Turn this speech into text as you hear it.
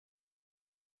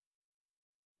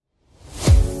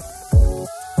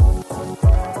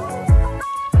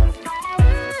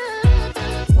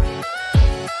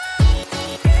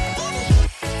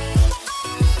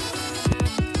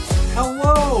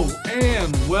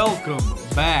welcome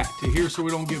back to Here So We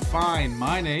Don't Get Fined.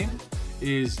 My name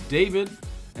is David,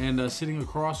 and sitting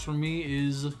across from me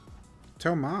is...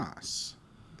 Tomas,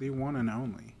 the one and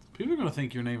only. People are going to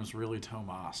think your name is really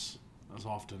Tomas, as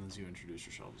often as you introduce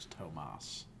yourself as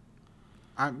Tomas.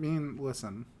 I mean,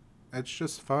 listen, it's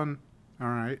just fun,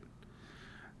 alright?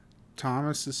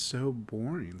 Thomas is so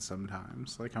boring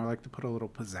sometimes. Like, I like to put a little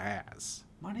pizzazz.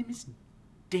 My name is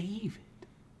David.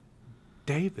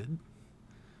 David?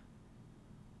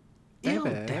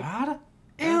 David? David?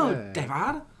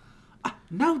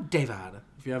 No, David.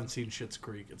 If you haven't seen Schitt's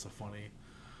Creek, it's a funny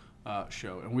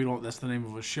show. And we don't, that's the name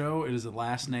of a show. It is a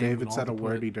last name. David said a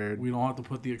wordy dirt. We don't have to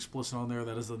put the explicit on there.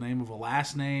 That is the name of a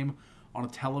last name on a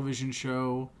television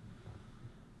show.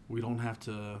 We don't have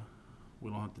to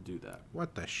do that.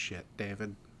 What the shit,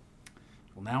 David?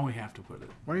 Well, now we have to put it.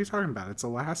 What are you talking about? It's a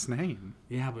last name.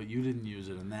 Yeah, but you didn't use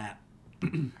it in that.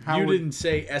 You didn't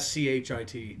say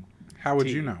SCHIT. How would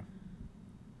you know?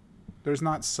 There's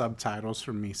not subtitles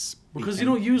for me speaking. Because you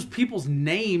don't use people's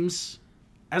names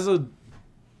as a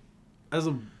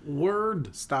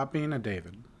word. Stop being a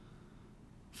David.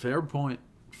 Fair point.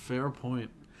 Fair point.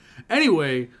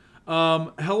 Anyway,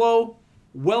 hello.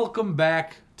 Welcome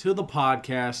back to the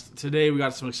podcast. Today we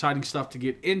got some exciting stuff to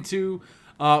get into.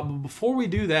 But before we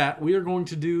do that, we are going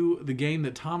to do the game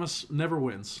that Thomas never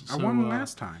wins. I won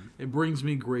last time. It brings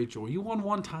me great joy. You won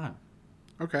one time.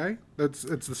 Okay. It's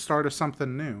the start of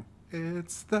something new.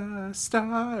 It's the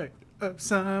start of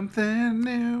something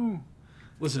new.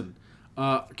 Listen,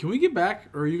 can we get back,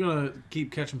 or are you going to keep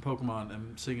catching Pokemon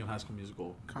and singing High School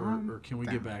Musical? Or can we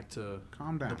get back to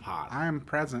the pod? I am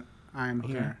present. I am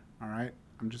here. All right?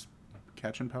 I'm just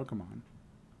catching Pokemon.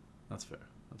 That's fair.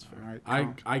 That's fair. All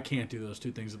right, I can't do those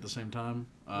two things at the same time.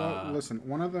 Well, listen,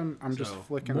 one of them, I'm just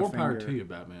flicking more a finger. power to you,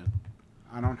 Batman.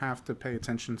 I don't have to pay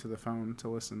attention to the phone to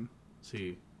listen.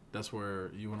 See, that's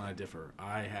where you and I differ.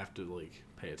 I have to,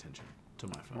 pay attention to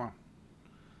my phone. Wow.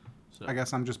 So, I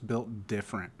guess I'm just built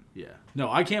different. Yeah.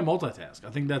 No, I can't multitask.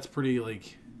 I think that's pretty,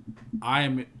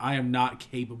 I am not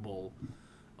capable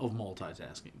of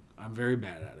multitasking. I'm very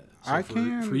bad at it. So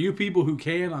for you people who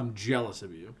can, I'm jealous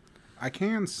of you. I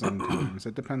can sometimes.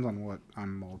 It depends on what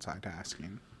I'm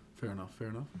multitasking. Fair enough.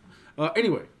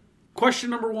 Anyway,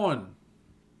 question number 1.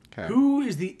 Okay. Who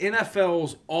is the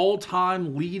NFL's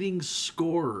all-time leading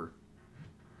scorer?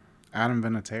 Adam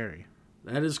Vinatieri.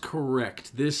 That is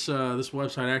correct. This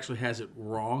website actually has it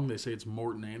wrong. They say it's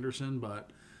Morton Anderson, but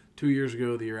 2 years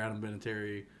ago, the year Adam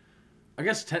Vinatieri, I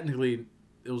guess technically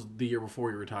it was the year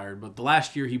before he retired, but the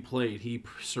last year he played, he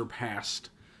surpassed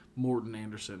Morton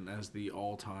Anderson as the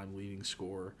all-time leading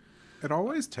scorer. It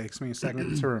always takes me a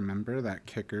second to remember that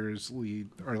kickers lead,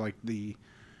 or the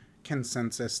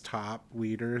consensus top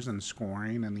leaders in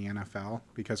scoring in the NFL,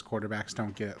 because quarterbacks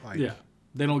don't get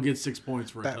they don't get 6 points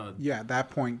for that, a TUD. Yeah,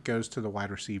 that point goes to the wide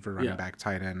receiver, running back,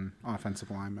 tight end, offensive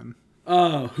lineman.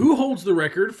 Who holds the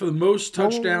record for the most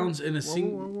touchdowns in a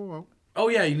single... Whoa. Oh,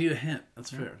 yeah, you need a hint. That's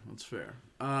fair.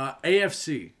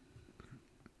 AFC.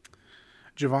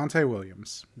 Javonte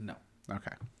Williams. No.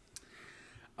 Okay.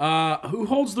 Who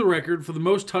holds the record for the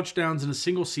most touchdowns in a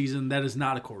single season that is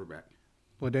not a quarterback?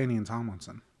 LaDainian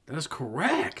Tomlinson. That is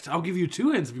correct. I'll give you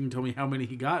 2 hints if you can tell me how many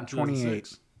he got in 2006.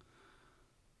 28.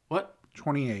 What?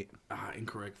 28.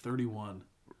 Incorrect. 31.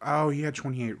 Oh, he had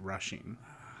 28 rushing.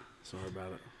 Sorry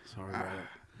about it.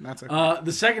 That's okay.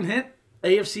 The second hint,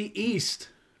 AFC East.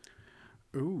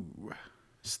 Ooh.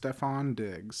 Stephon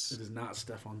Diggs. It is not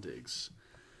Stephon Diggs.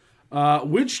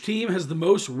 Which team has the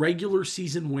most regular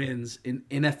season wins in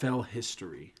NFL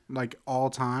history? Like all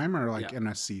time or in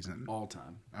a season? All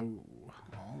time. Oh,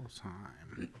 all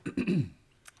time.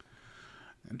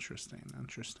 Interesting.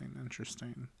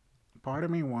 Part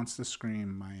of me wants to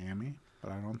scream Miami,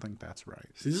 but I don't think that's right.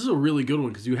 See, this is a really good one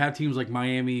because you have teams like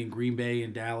Miami and Green Bay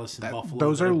and Dallas and Buffalo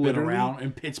those that are have been literally around,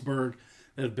 and Pittsburgh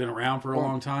that have been around for a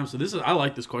long time. So I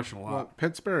like this question a lot. Well,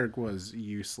 Pittsburgh was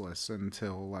useless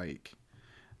until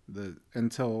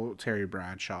until Terry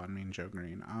Bradshaw and Mean Joe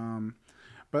Green.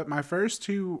 But my first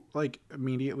two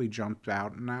immediately jumped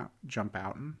out at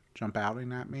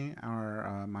me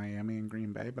are Miami and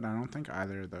Green Bay, but I don't think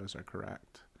either of those are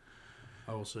correct.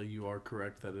 I will say you are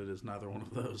correct that it is neither one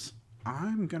of those.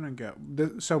 I'm gonna go.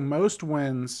 So most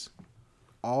wins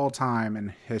all time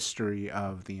in history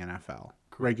of the NFL.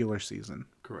 Regular season.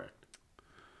 Correct.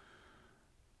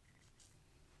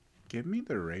 Give me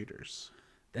the Raiders.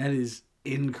 That is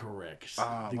incorrect.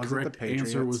 The correct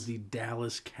answer was the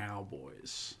Dallas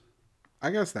Cowboys.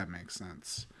 I guess that makes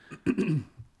sense. It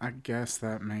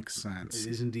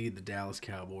is indeed the Dallas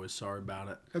Cowboys. Sorry about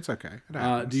it. It's okay.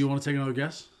 Do you want to take another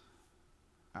guess?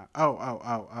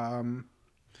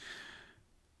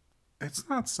 It's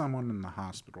not someone in the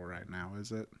hospital right now,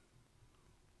 is it?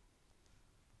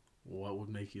 What would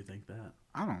make you think that?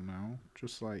 I don't know.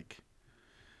 Just like...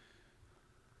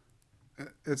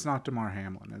 It's not Damar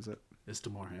Hamlin, is it? It's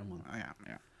Damar Hamlin.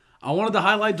 Yeah. I wanted to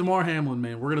highlight Damar Hamlin,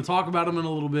 man. We're going to talk about him in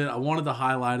a little bit. I wanted to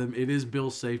highlight him. It is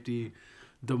Bill's safety,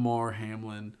 Damar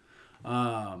Hamlin.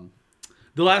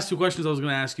 The last two questions I was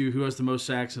going to ask you, who has the most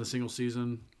sacks in a single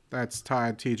season? That's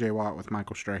tied TJ Watt with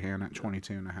Michael Strahan at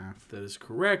 22.5. That is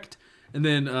correct. And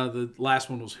then the last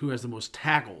one was who has the most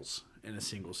tackles in a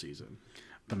single season?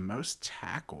 The most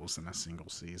tackles in a single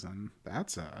season?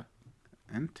 That's a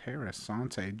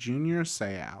interessante. Junior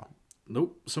Seau.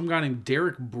 Nope. Some guy named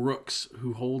Derek Brooks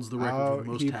who holds the record for the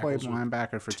most tackles. He played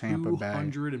linebacker for Tampa Bay.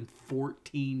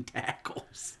 214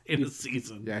 tackles in a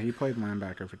season. Yeah, he played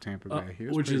linebacker for Tampa Bay. He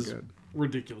was which pretty is good.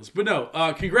 Ridiculous. But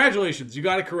no, congratulations. You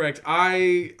got it correct.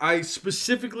 I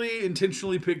specifically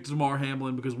intentionally picked Damar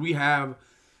Hamlin because we have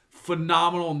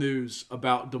phenomenal news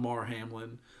about Damar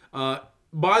Hamlin.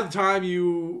 By the time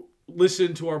you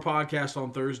listen to our podcast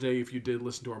on Thursday, if you did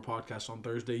listen to our podcast on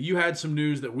Thursday, you had some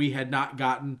news that we had not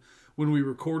gotten when we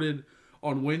recorded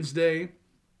on Wednesday.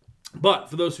 But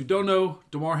for those who don't know,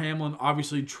 Damar Hamlin,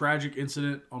 obviously tragic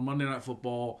incident on Monday Night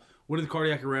Football, went into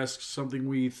cardiac arrest, something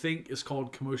we think is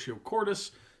called commotio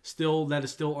cordis. That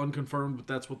is still unconfirmed, but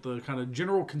that's what the kind of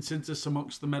general consensus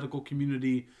amongst the medical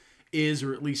community is,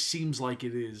 or at least seems like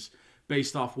it is,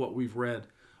 based off what we've read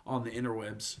on the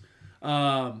interwebs.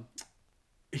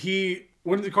 He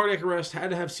went into cardiac arrest, had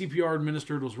to have CPR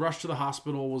administered, was rushed to the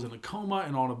hospital, was in a coma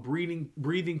and on a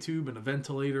breathing tube and a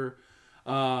ventilator.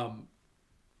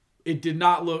 It did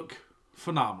not look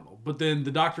phenomenal. But then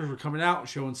the doctors were coming out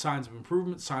showing signs of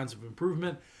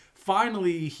improvement.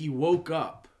 Finally, he woke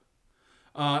up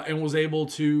and was able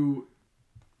to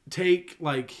take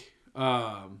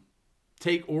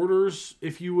orders,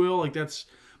 if you will.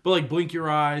 But blink your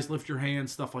eyes, lift your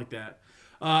hands, stuff like that.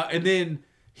 And then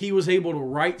he was able to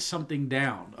write something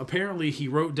down. Apparently, he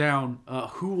wrote down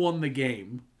who won the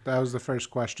game. That was the first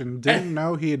question. Didn't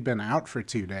know he had been out for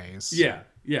 2 days. Yeah.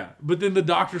 But then the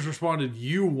doctors responded,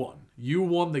 you won. You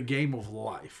won the game of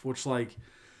life, which,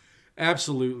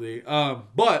 absolutely.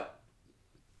 But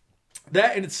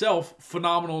that in itself,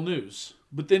 phenomenal news.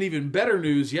 But then even better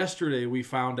news, yesterday we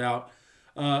found out,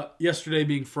 yesterday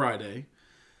being Friday,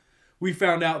 we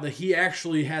found out that he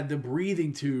actually had the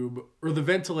breathing tube or the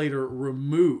ventilator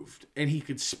removed and he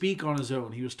could speak on his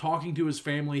own. He was talking to his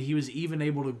family. He was even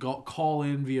able to call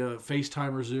in via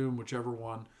FaceTime or Zoom, whichever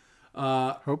one.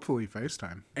 Hopefully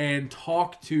FaceTime. And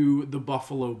talk to the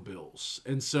Buffalo Bills.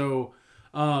 And so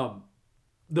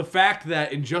the fact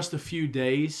that in just a few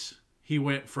days he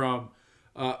went from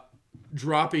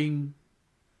dropping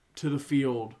to the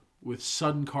field with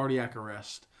sudden cardiac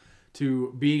arrest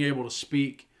to being able to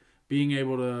speak, being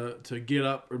able to get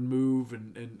up and move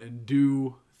and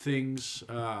do things.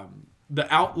 The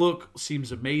outlook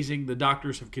seems amazing. The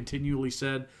doctors have continually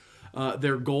said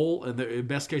their goal and the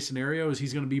best case scenario is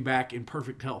he's going to be back in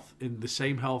perfect health, in the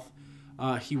same health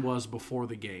he was before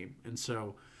the game. And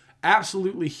so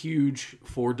absolutely huge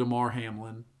for Damar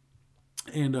Hamlin,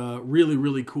 and a really,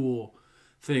 really cool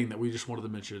thing that we just wanted to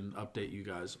mention, update you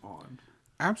guys on.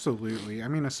 Absolutely. I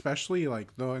mean, especially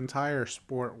the entire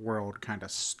sport world kind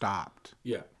of stopped.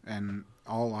 Yeah. And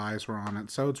all eyes were on it.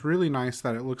 So it's really nice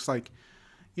that it looks like,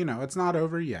 it's not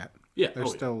over yet. Yeah.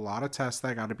 There's still a lot of tests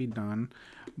that got to be done.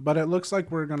 But it looks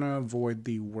like we're going to avoid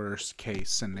the worst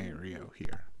case scenario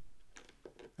here.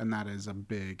 And that is a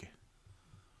big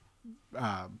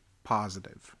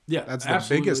positive. Yeah. That's the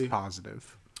absolutely. biggest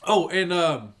positive. Oh,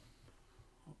 and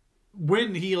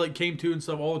when he came to and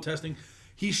stuff, all the testing,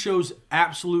 he shows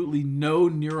absolutely no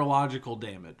neurological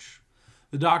damage.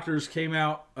 The doctors came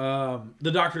out.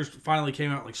 The doctors finally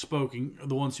came out, spoking.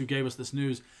 The ones who gave us this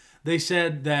news, they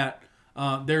said that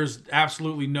there's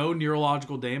absolutely no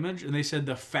neurological damage, and they said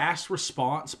the fast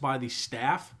response by the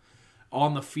staff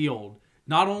on the field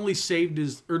not only saved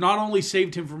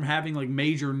him from having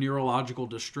major neurological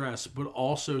distress, but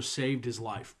also saved his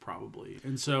life probably.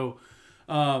 And so,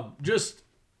 I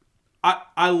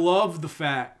love the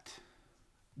fact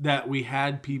that we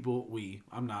had people.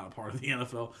 I'm not a part of the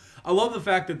NFL. I love the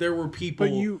fact that there were people.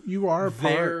 But you are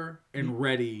there and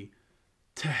ready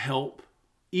to help.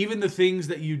 Even the things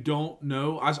that you don't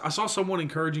know. I saw someone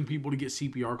encouraging people to get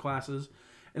CPR classes,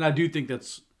 and I do think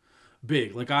that's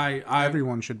big.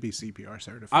 Everyone should be CPR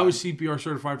certified. I was CPR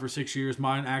certified for 6 years.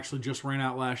 Mine actually just ran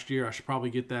out last year. I should probably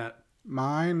get that.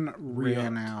 Mine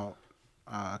ran out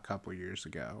a couple years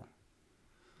ago.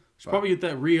 Probably get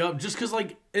that re-up just because,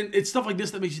 and it's stuff like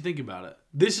this that makes you think about it.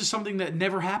 This is something that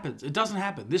never happens. It doesn't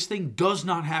happen. This thing does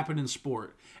not happen in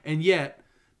sport. And yet,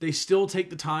 they still take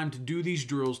the time to do these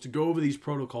drills, to go over these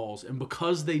protocols, and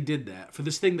because they did that for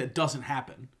this thing that doesn't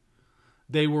happen,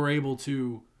 they were able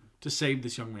to save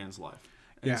this young man's life.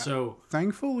 And so,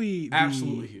 thankfully,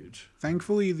 absolutely huge.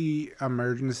 Thankfully, the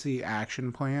emergency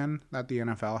action plan that the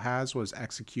NFL has was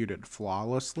executed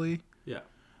flawlessly. Yeah.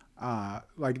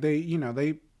 Like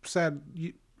they said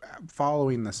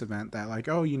following this event that like,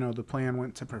 oh, the plan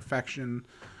went to perfection,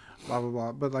 blah blah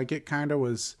blah. But like it kind of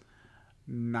was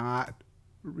not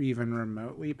even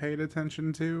remotely paid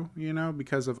attention to,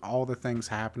 because of all the things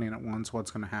happening at once. What's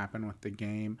going to happen with the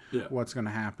game? Yeah. What's going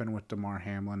to happen with Damar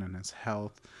Hamlin and his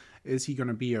health? Is he going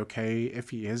to be okay?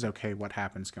 If he is okay, what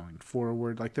happens going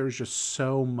forward? Like there's just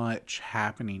so much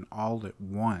happening all at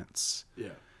once. Yeah.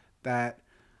 That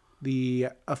the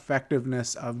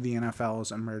effectiveness of the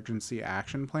NFL's emergency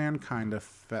action plan kind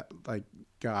of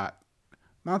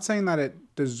not saying that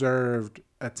it deserved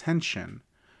attention,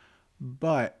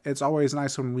 but it's always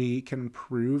nice when we can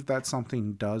prove that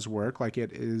something does work, like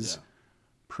it is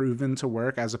proven to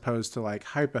work, as opposed to like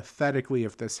hypothetically,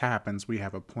 if this happens, we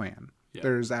have a plan. Yeah.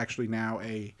 There's actually now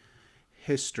a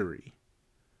history.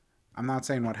 I'm not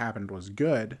saying what happened was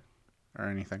good or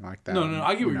anything like that. No,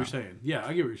 I get what you're saying. Yeah,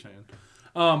 I get what you're saying.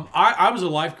 I was a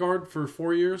lifeguard for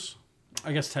 4 years.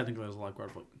 I guess technically I was a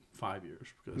lifeguard for like 5 years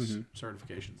because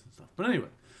certifications and stuff. But anyway,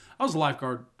 I was a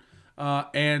lifeguard,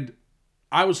 and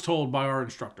I was told by our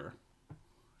instructor,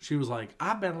 she was like,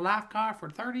 I've been a lifeguard for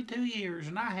 32 years,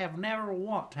 and I have never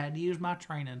once had to use my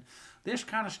training. This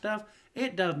kind of stuff,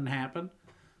 it doesn't happen.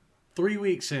 3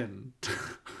 weeks in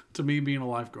to me being a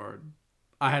lifeguard,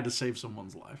 I had to save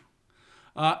someone's life.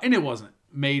 And it wasn't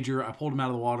major. I pulled him out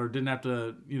of the water. Didn't have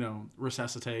to,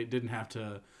 resuscitate. Didn't have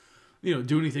to,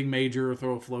 do anything major or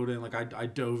throw a float in. Like I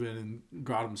dove in and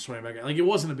got him, swam back. Like it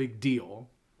wasn't a big deal.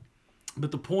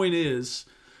 But the point is,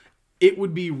 it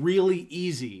would be really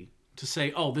easy to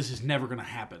say, oh, this is never going to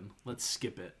happen. Let's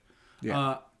skip it.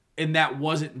 Yeah. And that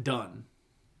wasn't done.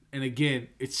 And again,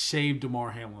 it saved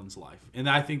Damar Hamlin's life. And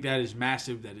I think that is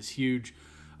massive. That is huge.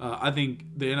 I think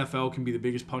the NFL can be the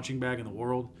biggest punching bag in the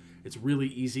world. It's really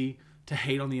easy to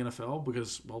hate on the NFL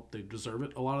because, well, they deserve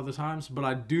it a lot of the times. But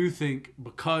I do think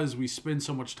because we spend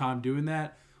so much time doing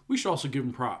that, we should also give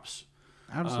them props.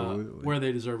 Absolutely. Where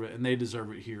they deserve it. And they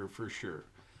deserve it here for sure.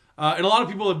 And a lot of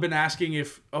people have been asking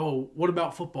what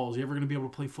about football? Is he ever going to be able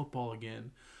to play football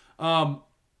again? I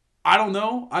don't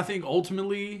know. I think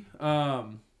ultimately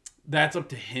that's up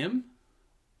to him.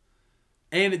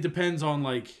 And it depends on,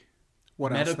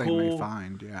 what medical, else they may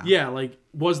find, yeah. Yeah,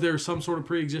 was there some sort of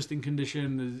pre-existing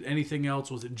condition? Anything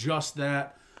else? Was it just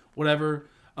that? Whatever.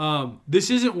 This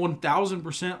isn't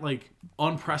 1,000%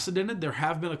 unprecedented. There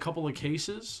have been a couple of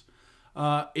cases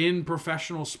in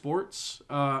professional sports.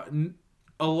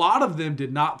 A lot of them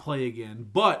did not play again,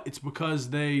 but it's because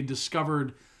they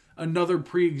discovered another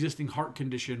pre-existing heart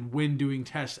condition when doing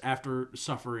tests after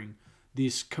suffering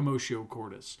this commotio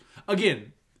cordis.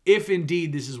 Again, if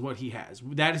indeed this is what he has.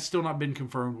 That has still not been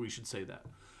confirmed, we should say that.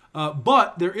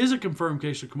 But there is a confirmed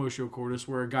case of commotio cordis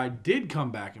where a guy did come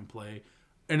back and play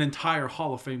an entire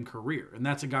Hall of Fame career. And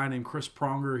that's a guy named Chris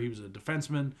Pronger. He was a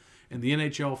defenseman in the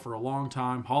NHL for a long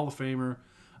time, Hall of Famer.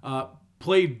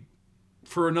 Played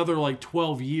for another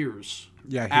 12 years.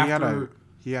 Yeah,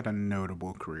 he had a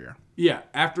notable career. Yeah,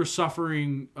 after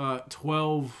suffering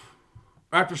commotio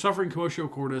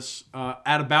cordis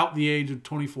at about the age of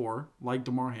 24, like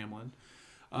Damar Hamlin,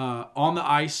 on the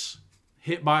ice,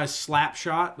 hit by a slap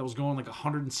shot that was going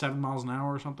 107 miles an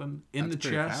hour or something in the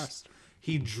chest. Fast.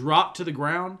 He dropped to the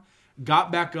ground,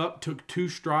 got back up, took 2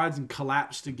 strides, and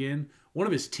collapsed again. One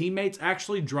of his teammates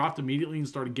actually dropped immediately and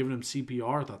started giving him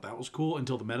CPR. I thought that was cool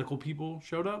until the medical people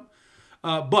showed up.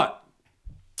 But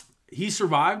he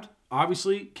survived,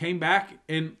 obviously, came back,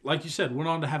 and like you said, went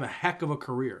on to have a heck of a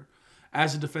career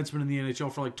as a defenseman in the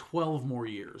NHL for 12 more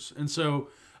years. And so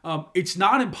it's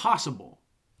not impossible.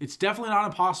 It's definitely not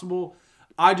impossible.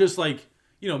 I just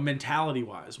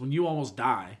mentality-wise, when you almost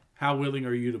die, how willing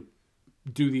are you to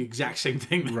do the exact same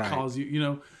thing that caused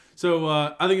you, So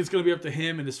I think it's going to be up to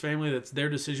him and his family. That's their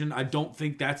decision. I don't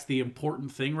think that's the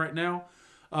important thing right now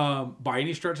by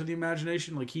any stretch of the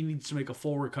imagination. He needs to make a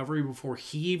full recovery before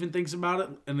he even thinks about it.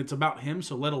 And it's about him,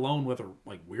 so let alone whether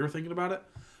we're thinking about it.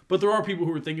 But there are people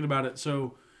who are thinking about it.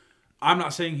 So I'm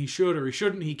not saying he should or he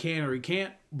shouldn't. He can or he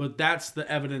can't. But that's the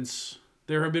evidence.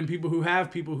 There have been people who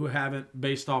have, people who haven't,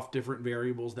 based off different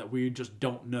variables that we just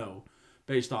don't know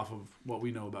based off of what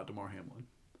we know about Damar Hamlin.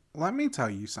 Let me tell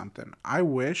you something. I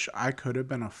wish I could have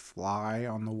been a fly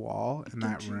on the wall in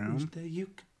that room. Wish that you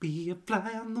could be a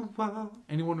fly on the wall.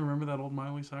 Anyone remember that old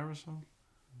Miley Cyrus song?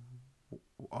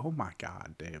 Oh my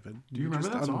God, David! Do you remember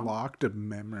just that song? Unlocked a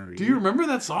memory. Do you remember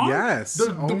that song? Yes.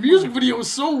 The music video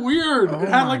was so weird. Oh It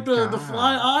had my like the God.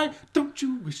 fly eye. Don't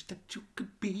you wish that you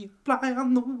could be a fly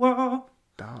on the wall?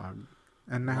 Dog.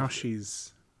 And now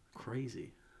she's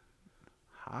Crazy.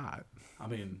 hot. I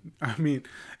mean,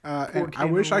 And I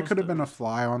wish I could have been a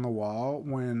fly on the wall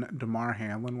when DeMar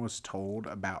Hamlin was told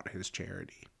about his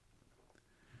charity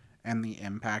and the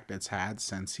impact it's had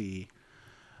since his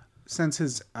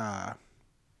I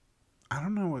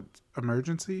don't know what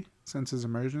emergency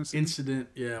incident,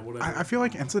 yeah, whatever. I feel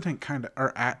like incident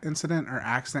or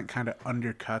accident kind of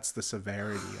undercuts the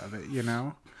severity of it, you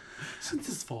know? Since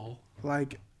his fall.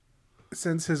 Like,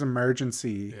 since his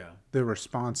emergency, the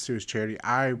response to his charity,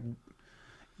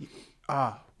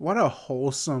 what a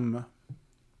wholesome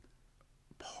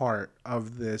part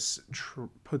of this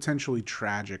potentially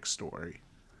tragic story.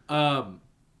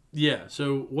 Yeah.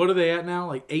 So what are they at now?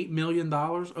 Like $8 million,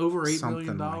 over $8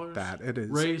 Something million like that. It is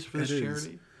raised for this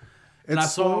charity. And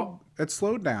it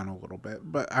slowed down a little bit,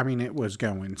 but I mean, it was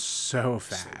going so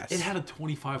fast. It had a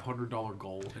 $2,500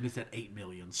 goal, and it's at $8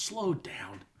 million. Slow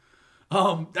down.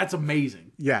 That's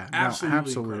amazing. Yeah,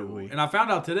 absolutely. Incredible. And I found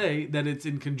out today that it's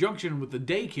in conjunction with the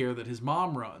daycare that his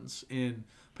mom runs in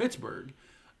Pittsburgh,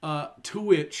 to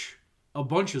which a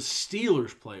bunch of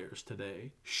Steelers players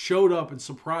today showed up and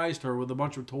surprised her with a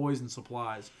bunch of toys and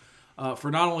supplies for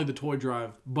not only the toy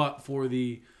drive, but for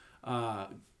the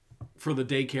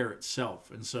daycare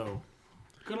itself. And so,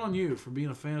 good on you for being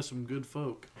a fan of some good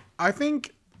folk. I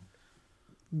think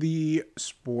the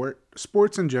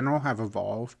sports in general have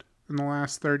evolved in the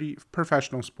last 30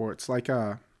 professional sports. Like,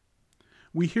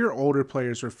 we hear older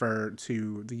players refer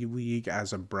to the league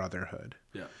as a brotherhood.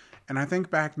 Yeah. And I think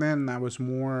back then that was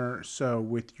more so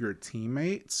with your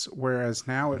teammates, whereas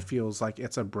now it feels like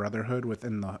it's a brotherhood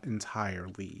within the entire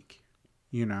league,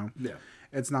 you know? Yeah.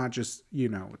 It's not just,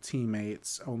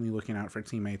 teammates only looking out for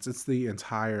teammates. It's the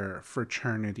entire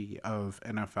fraternity of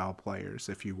NFL players,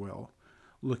 if you will,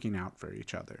 looking out for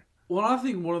each other. Well, I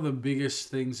think one of the biggest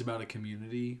things about a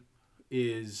community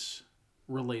is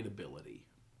relatability.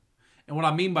 And what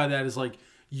I mean by that is, like,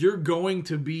 you're going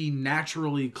to be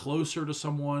naturally closer to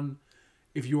someone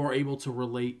if you are able to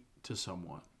relate to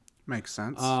someone. Makes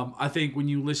sense. I think when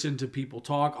you listen to people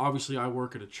talk, obviously I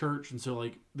work at a church, and so,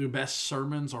 like, the best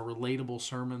sermons are relatable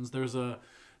sermons. There's a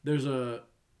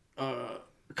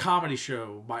comedy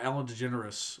show by Ellen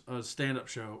DeGeneres, a stand-up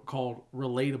show called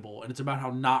Relatable, and it's about how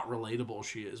not relatable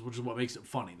she is, which is what makes it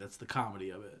funny. That's the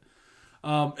comedy of it.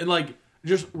 And, like,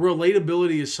 just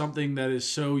relatability is something that is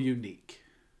so unique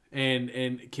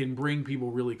and can bring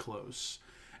people really close.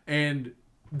 And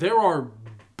there are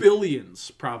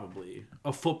billions, probably,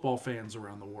 of football fans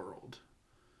around the world.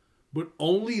 But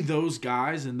only those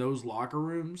guys in those locker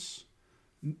rooms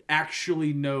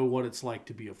actually know what it's like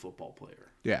to be a football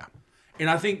player. Yeah. And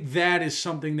I think that is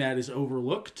something that is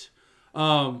overlooked.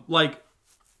 Like,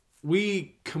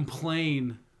 we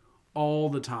complain all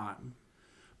the time,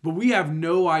 but we have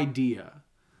no idea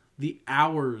the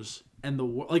hours and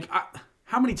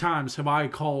how many times have I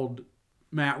called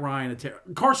Matt Ryan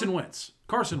Carson Wentz?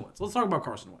 Let's talk about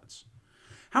Carson Wentz.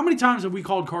 How many times have we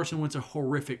called Carson Wentz a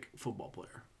horrific football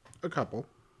player? A couple.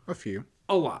 A few.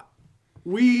 A lot.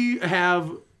 We have...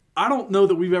 I don't know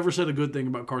that we've ever said a good thing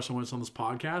about Carson Wentz on this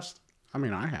podcast. I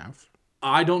mean, I have.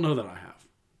 I don't know that I have.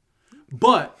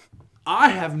 But I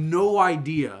have no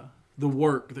idea the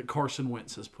work that Carson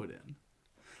Wentz has put in.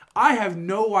 I have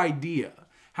no idea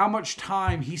how much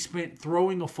time he spent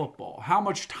throwing a football, how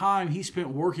much time he spent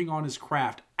working on his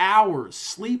craft, hours,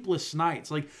 sleepless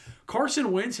nights. Like,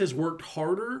 Carson Wentz has worked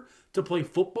harder to play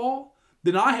football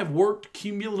than I have worked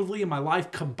cumulatively in my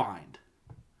life combined.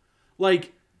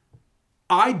 Like,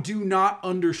 I do not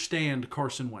understand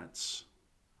Carson Wentz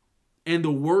and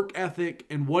the work ethic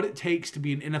and what it takes to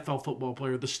be an NFL football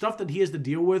player, the stuff that he has to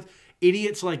deal with,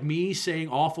 idiots like me saying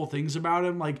awful things about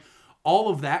him, like, all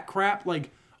of that crap,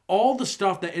 like, all the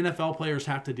stuff that NFL players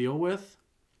have to deal with.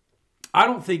 I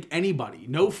don't think anybody,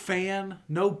 no fan,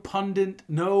 no pundit,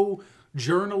 no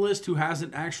journalist who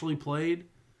hasn't actually played.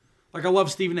 Like, I love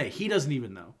Stephen A. He doesn't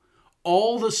even know.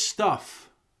 All the stuff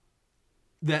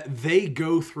that they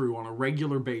go through on a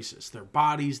regular basis, their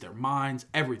bodies, their minds,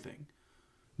 everything.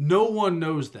 No one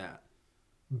knows that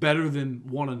better than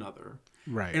one another.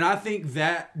 Right. And I think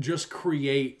that just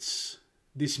creates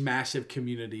this massive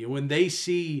community. And when they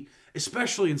see,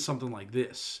 especially in something like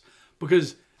this,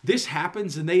 because this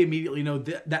happens and they immediately know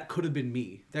that could have been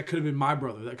me. That could have been my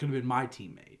brother. That could have been my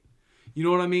teammate. You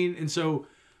know what I mean? And so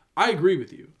I agree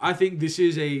with you. I think this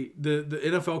is the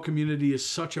NFL community is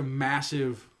such a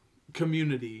massive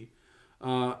community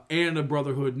and a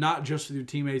brotherhood, not just with your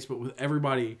teammates, but with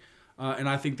everybody. And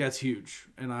I think that's huge.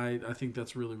 And I think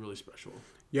that's really, really special.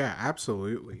 Yeah,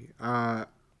 absolutely.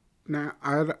 Now,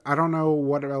 I don't know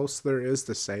what else there is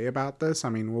to say about this. I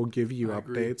mean, we'll give you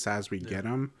updates as we get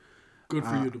them. Good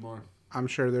for you tomorrow. I'm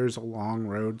sure there's a long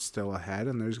road still ahead,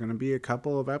 and there's going to be a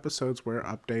couple of episodes where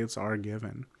updates are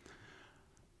given.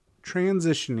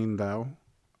 Transitioning, though,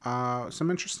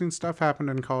 some interesting stuff happened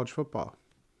in college football.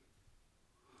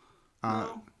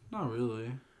 No, not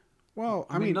really. Well,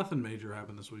 I mean, nothing major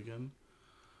happened this weekend.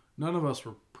 None of us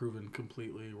were proven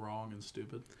completely wrong and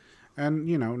stupid. And,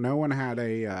 no one had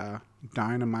a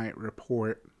dynamite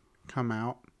report come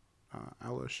out.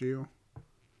 LSU.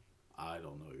 I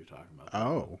don't know what you're talking about.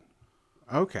 Oh.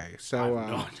 Okay. So, I have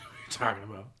no idea what you're talking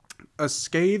about. A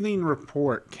scathing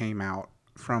report came out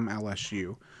from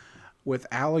LSU with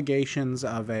allegations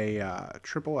of a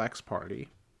triple X party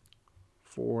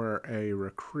for a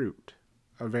recruit.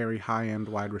 A very high-end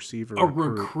wide receiver. A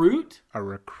recruit? A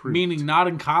recruit. Meaning not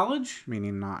in college?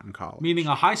 Meaning not in college. Meaning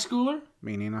a high schooler?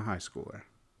 Meaning a high schooler.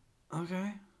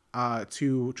 Okay.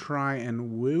 To try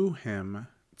and woo him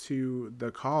to the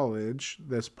college,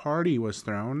 this party was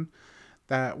thrown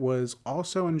that was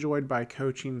also enjoyed by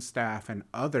coaching staff and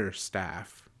other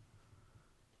staff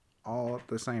all at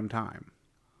the same time.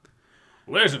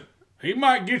 Listen, he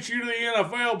might get you to the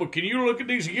NFL, but can you look at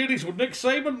these kiddies with Nick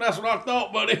Saban? That's what I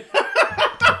thought, buddy.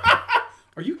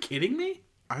 Are you kidding me?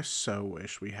 I so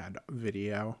wish we had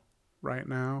video right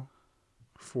now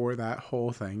for that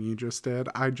whole thing you just did.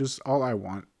 All I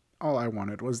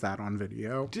wanted was that on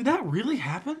video. Did that really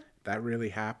happen? That really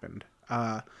happened.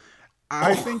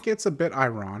 I think it's a bit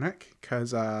ironic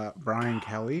because Brian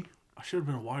Kelly, I should have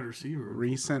been a wide receiver.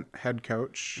 Recent head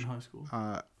coach in high school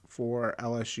for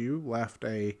LSU, left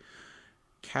a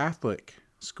Catholic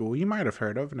school you might have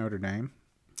heard of, Notre Dame.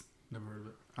 Never heard of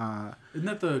it. Isn't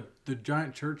that the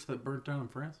giant church that burnt down in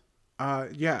France?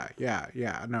 Yeah.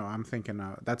 No, I'm thinking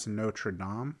that's Notre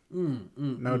Dame.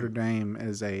 Notre Dame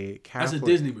is a Catholic. That's a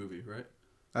Disney movie, right?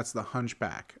 That's the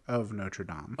Hunchback of Notre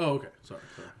Dame. Oh, okay. Sorry.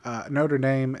 Notre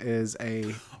Dame is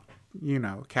a,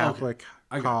 Catholic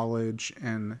college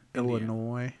in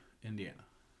Illinois. Indiana.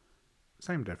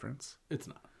 Same difference. It's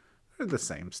not. They're the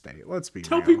same state. Let's be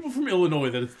Tell real. people from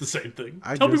Illinois that it's the same thing.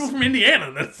 Tell people from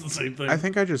Indiana that it's the same thing. I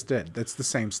think I just did. That's the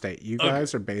same state. You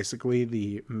guys are basically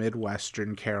the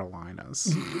Midwestern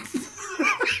Carolinas.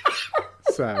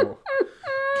 So,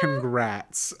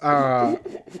 congrats.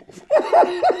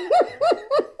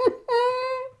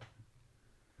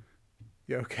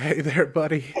 You okay there,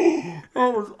 buddy?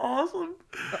 That was awesome.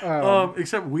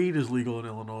 Except weed is legal in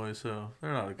Illinois, so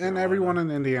they're not. And everyone in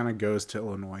Indiana goes to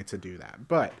Illinois to do that.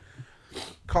 But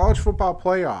college football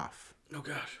playoff. Oh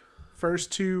gosh.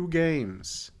 First two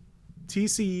games: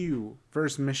 TCU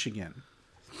versus Michigan,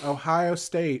 Ohio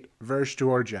State versus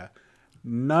Georgia.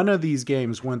 None of these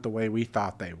games went the way we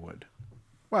thought they would.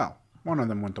 Well, one of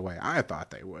them went the way I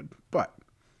thought they would, but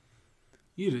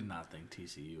you did not think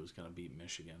TCU was going to beat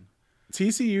Michigan.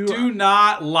 TCU. Do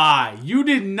not lie. You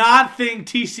did not think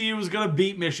TCU was going to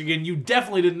beat Michigan. You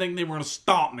definitely didn't think they were going to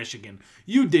stomp Michigan.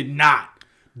 You did not.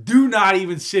 Do not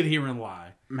even sit here and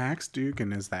lie. Max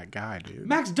Duggan is that guy, dude.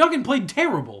 Max Duggan played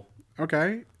terrible.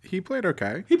 Okay. He played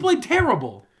okay. He played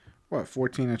terrible. What,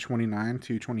 14 of 29,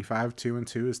 225,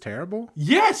 2-2 is terrible?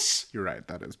 Yes. You're right.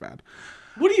 That is bad.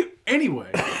 What do you...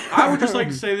 Anyway, I would just like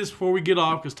to say this before we get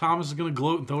off, because Thomas is going to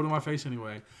gloat and throw it in my face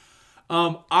anyway.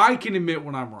 I can admit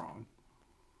when I'm wrong.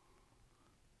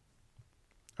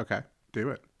 Okay, do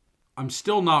it. I'm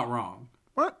still not wrong.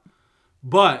 What?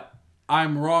 But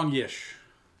I'm wrong-ish.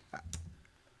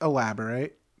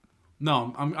 Elaborate.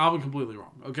 No, I'm completely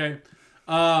wrong. Okay,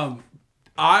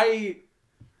 I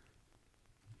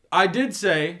did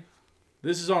say,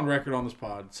 this is on record on this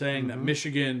pod, saying that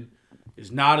Michigan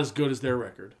is not as good as their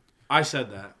record. I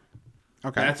said that.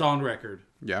 Okay, that's on record.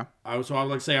 Yeah. So I would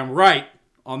like to say I'm right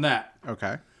on that.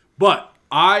 Okay. But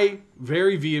I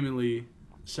very vehemently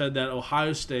said that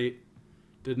Ohio State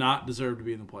did not deserve to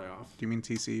be in the playoff. Do you mean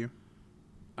TCU?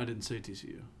 I didn't say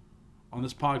TCU. On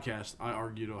this podcast, I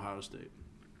argued Ohio State.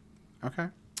 Okay.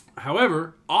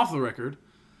 However, off the record,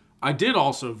 I did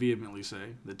also vehemently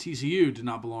say that TCU did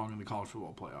not belong in the college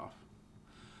football playoff.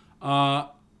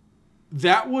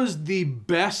 That was the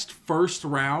best first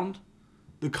round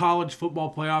the college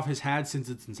football playoff has had since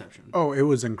its inception. Oh, it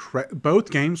was incredible.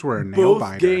 Both games were a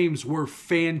nail-biter. Both games were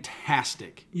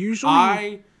fantastic.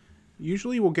 Usually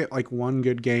we'll get like one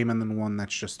good game and then one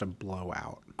that's just a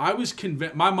blowout. I was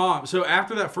convinced. My mom, so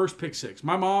after that first pick six,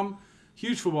 my mom,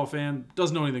 huge football fan,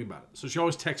 doesn't know anything about it. So she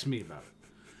always texts me about it.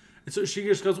 And so she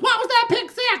just goes, "What was that pick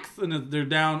six?" And they're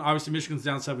down, obviously Michigan's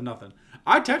down 7-0.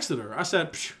 I texted her. I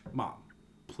said, Mom,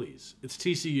 please. It's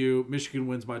TCU. Michigan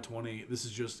wins by 20. This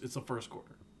is just, it's the first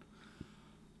quarter.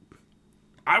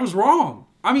 I was wrong.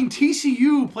 I mean,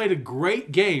 TCU played a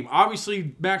great game.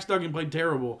 Obviously, Max Duggan played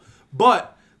terrible.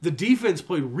 But the defense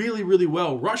played really, really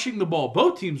well, rushing the ball.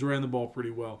 Both teams ran the ball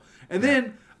pretty well. And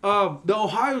then the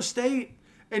Ohio State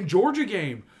and Georgia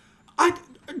game,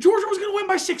 Georgia was going to win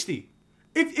by 60.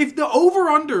 If the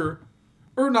over-under,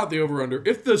 or not the over-under,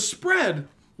 if the spread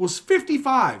was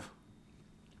 55,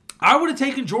 I would have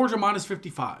taken Georgia minus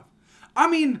 55. I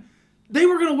mean, they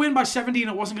were going to win by 70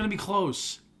 and it wasn't going to be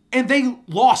close. And they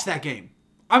lost that game.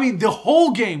 I mean, the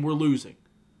whole game we're losing.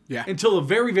 Yeah. Until the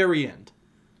very, very end.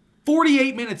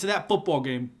 48 minutes of that football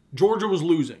game, Georgia was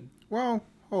losing. Well,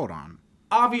 hold on.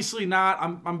 Obviously not.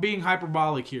 I'm being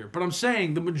hyperbolic here. But I'm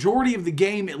saying the majority of the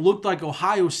game, it looked like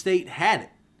Ohio State had it.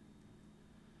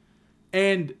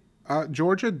 And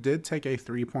Georgia did take a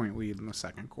 3-point lead in the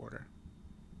second quarter.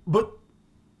 But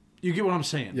you get what I'm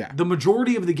saying. Yeah. The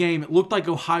majority of the game, it looked like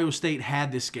Ohio State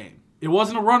had this game. It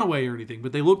wasn't a runaway or anything,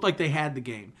 but they looked like they had the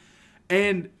game.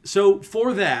 And so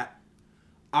for that,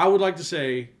 I would like to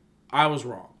say I was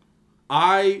wrong.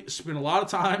 I spent a lot of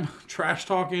time trash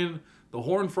talking the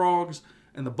Horned Frogs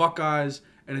and the Buckeyes,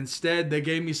 and instead they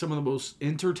gave me some of the most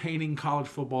entertaining college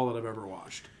football that I've ever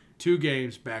watched. 2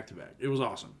 games back-to-back. It was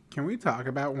awesome. Can we talk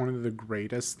about one of the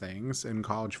greatest things in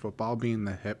college football being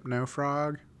the Hypno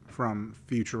Frog from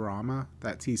Futurama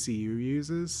that TCU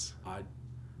uses? I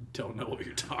don't know what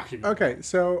you're talking about. Okay,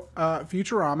 so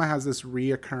Futurama has this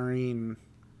reoccurring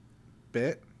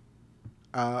bit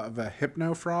of a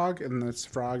Hypno Frog, and this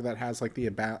frog that has like the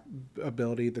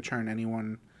ability to turn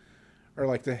anyone or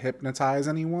like to hypnotize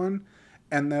anyone,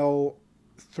 and they'll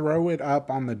throw it up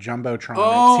on the Jumbotron.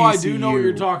 Oh, at TCU. I do know what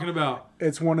you're talking about.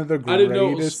 It's one of the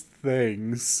greatest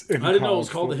things. I didn't know it was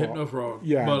called the Hypno Frog.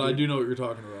 Yeah, but I do know what you're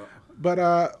talking about.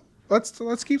 But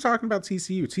let's keep talking about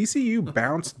TCU. TCU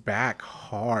bounced back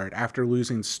hard after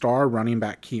losing star running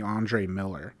back Keandre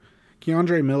Miller.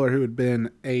 Keandre Miller, who had been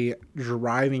a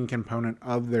driving component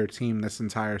of their team this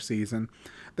entire season.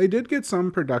 They did get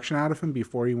some production out of him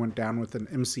before he went down with an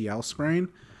MCL sprain.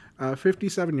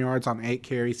 57 yards on 8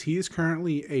 carries. He is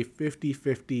currently a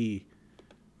 50-50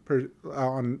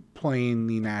 on playing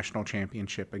the national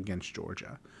championship against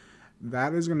Georgia.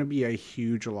 That is going to be a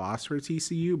huge loss for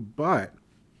TCU, but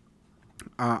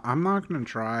I'm not going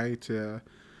to try to...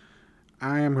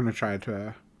 I am going to try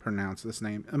to pronounce this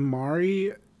name.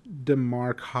 Amari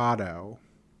DeMarcado,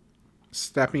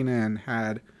 stepping in,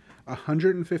 had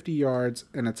 150 yards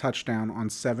and a touchdown on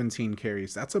 17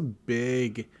 carries. That's a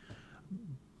big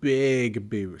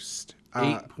boost.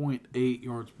 8.8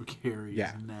 yards per carry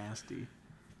yeah. is nasty.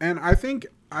 And I think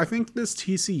this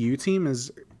TCU team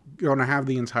is going to have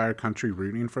the entire country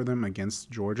rooting for them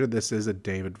against Georgia. This is a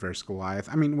David versus Goliath.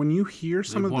 I mean, when you hear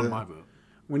some of the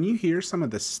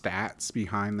stats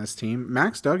behind this team,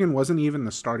 Max Duggan wasn't even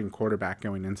the starting quarterback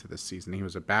going into this season. He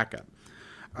was a backup.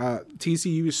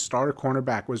 TCU's starter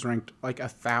cornerback was ranked like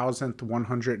 1,000th,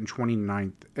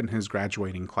 129th in his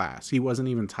graduating class. He wasn't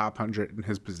even top 100 in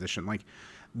his position. Like,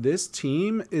 this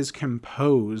team is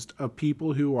composed of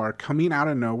people who are coming out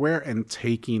of nowhere and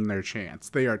taking their chance.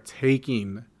 They are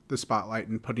taking the spotlight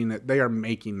and they are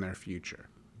making their future.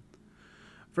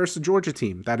 Versus the Georgia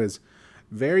team that is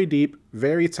very deep,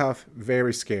 very tough,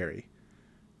 very scary.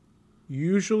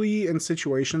 Usually in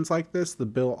situations like this, the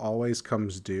bill always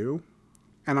comes due.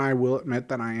 And I will admit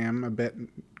that I am a bit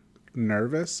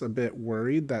nervous, a bit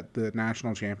worried that the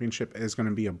national championship is going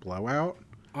to be a blowout.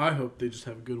 I hope they just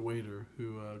have a good waiter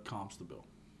who comps the bill.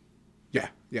 Yeah.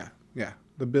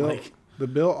 The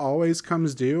bill always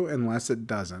comes due unless it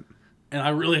doesn't. And I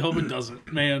really hope it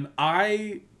doesn't. Man,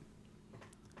 I,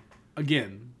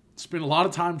 again, spent a lot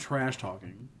of time trash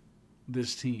talking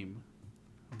this team.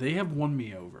 They have won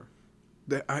me over.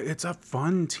 It's a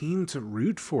fun team to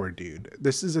root for, dude.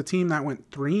 This is a team that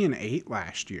went 3-8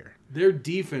 last year. Their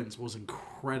defense was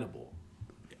incredible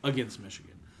against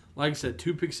Michigan. Like I said,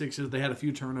 2 pick sixes. They had a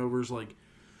few turnovers. Like,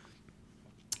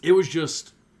 it was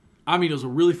just, I mean, it was a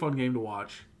really fun game to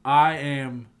watch.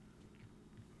 I'm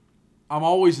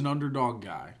always an underdog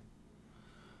guy,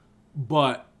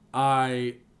 but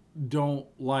I don't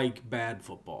like bad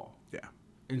football. Yeah.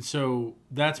 And so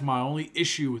that's my only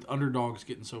issue with underdogs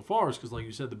getting so far is because, like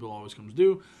you said, the bill always comes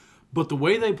due. But the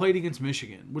way they played against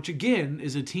Michigan, which, again,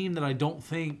 is a team that I don't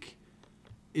think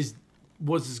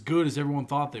was as good as everyone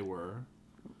thought they were,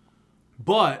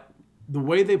 but the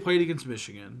way they played against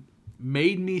Michigan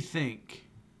made me think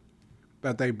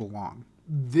that they belong.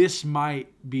 This might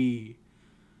be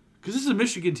 – because this is a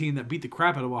Michigan team that beat the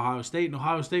crap out of Ohio State, and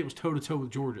Ohio State was toe-to-toe with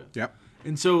Georgia. Yep.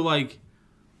 And so, like –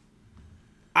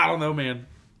 I don't know, man.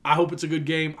 I hope it's a good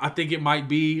game. I think it might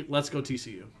be. Let's go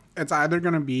TCU. It's either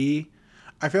going to be...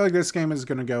 I feel like this game is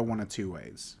going to go one of two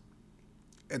ways.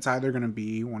 It's either going to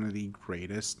be one of the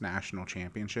greatest national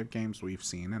championship games we've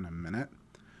seen in a minute,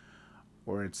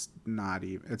 or it's not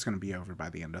even. It's going to be over by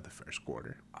the end of the first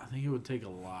quarter. I think it would take a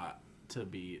lot to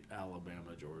beat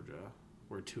Alabama, Georgia,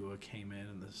 where Tua came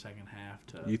in the second half.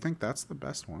 You think that's the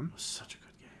best one? It was such a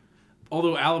good game.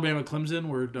 Although Alabama, Clemson,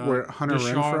 where Hunter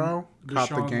Renfrow caught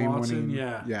the game-winning.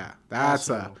 Yeah.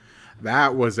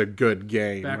 That was a good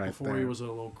game. Back right before there. He was a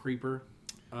little creeper.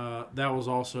 That was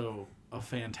also a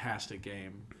fantastic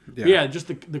game. Yeah, just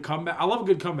the comeback. I love a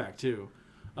good comeback too.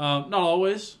 Not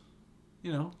always.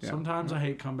 Sometimes I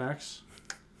hate comebacks.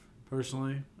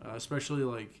 Personally, especially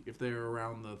like if they're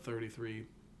around the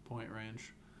 33-point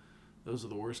range. Those are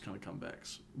the worst kind of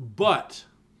comebacks. But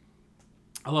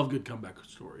I love a good comeback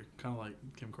story, kind of like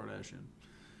Kim Kardashian.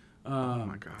 Oh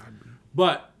my God!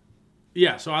 But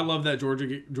yeah, so I love that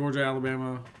Georgia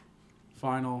Alabama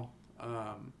final.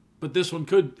 But this one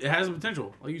it has the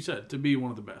potential, like you said, to be one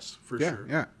of the best for sure.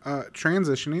 Yeah.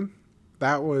 Transitioning,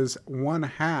 that was one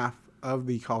half of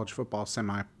the college football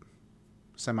semifinals.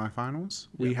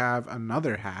 Yep. We have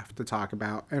another half to talk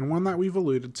about, and one that we've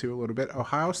alluded to a little bit.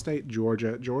 Ohio State,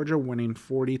 Georgia. Georgia winning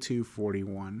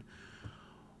 42-41.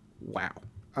 Wow.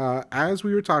 As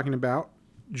we were talking about,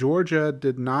 Georgia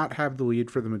did not have the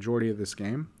lead for the majority of this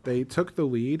game. They took the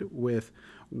lead with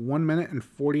 1 minute and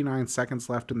 49 seconds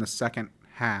left in the second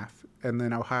half, and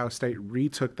then Ohio State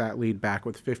retook that lead back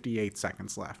with 58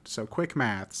 seconds left. So quick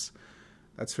maths,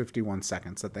 that's 51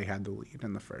 seconds that they had the lead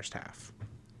in the first half.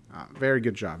 Very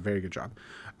good job.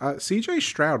 CJ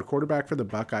Stroud, quarterback for the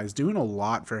Buckeyes, doing a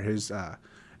lot for his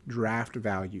draft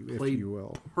value, if you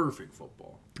will. Perfect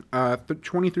football.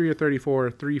 23 of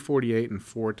 34, 348, and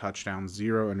 4 touchdowns,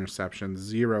 0 interceptions,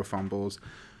 0 fumbles.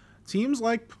 Teams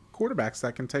like quarterbacks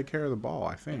that can take care of the ball,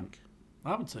 I think.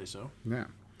 I would say so. Yeah.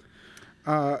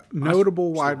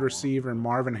 Notable wide receiver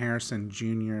Marvin Harrison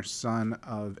Jr., son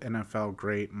of NFL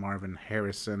great Marvin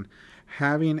Harrison,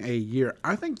 having a year.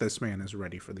 I think this man is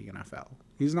ready for the NFL.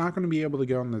 He's not going to be able to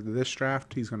go into this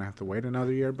draft. He's going to have to wait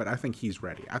another year, but I think he's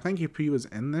ready. I think if he was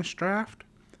in this draft,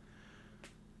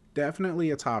 definitely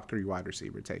a top 3 wide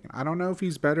receiver taken. I don't know if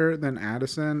he's better than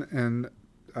Addison and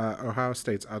Ohio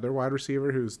State's other wide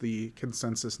receiver, who's the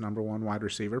consensus number 1 wide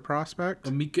receiver prospect.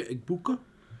 Emeka Egbuka?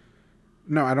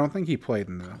 No, I don't think he played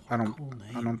in the. I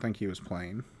don't think he was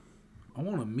playing. I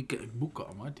want Emeka Egbuka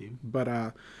on my team.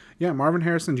 But Marvin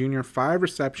Harrison Jr., 5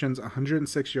 receptions,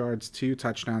 106 yards, 2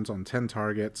 touchdowns on 10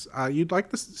 targets. You'd like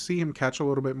to see him catch a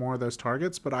little bit more of those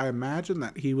targets, but I imagine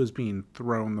that he was being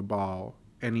thrown the ball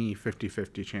any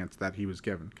 50-50 chance that he was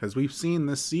given, because we've seen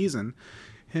this season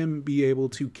him be able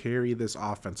to carry this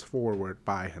offense forward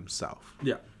by himself.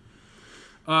 Yeah.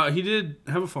 He did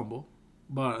have a fumble,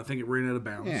 but I think it ran out of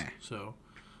bounds. Yeah. So,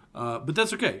 but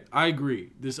that's okay. I agree.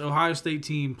 This Ohio State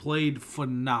team played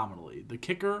phenomenally. The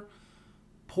kicker,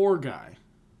 poor guy.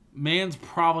 Man's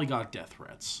probably got death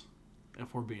threats,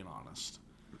 if we're being honest.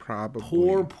 Probably.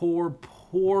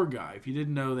 Poor guy. If you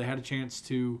didn't know, they had a chance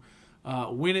to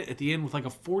win it at the end with like a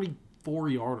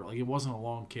 44-yarder. Like, it wasn't a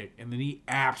long kick. And then he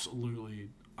absolutely,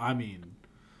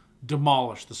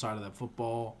 demolished the side of that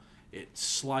football. It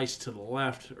sliced to the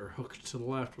left or hooked to the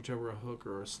left, whichever a hook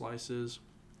or a slice is.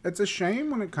 It's a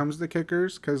shame when it comes to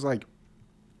kickers because,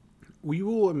 we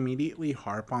will immediately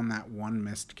harp on that one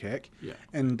missed kick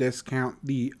and discount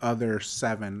the other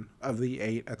 7 of the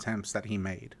 8 attempts that he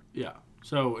made. Yeah.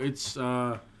 So it's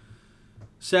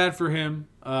sad for him.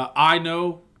 I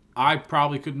know I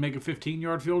probably couldn't make a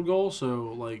 15-yard field goal,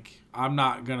 so, I'm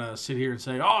not going to sit here and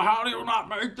say, oh, how do you not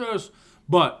make this?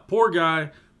 But poor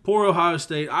guy. Poor Ohio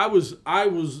State.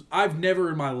 I've never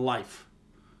in my life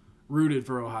rooted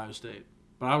for Ohio State,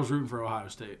 but I was rooting for Ohio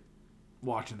State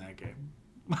watching that game.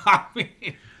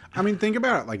 Think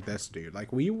about it like this, dude.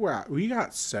 We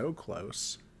got so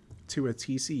close to a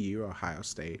TCU Ohio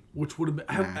State, which would have been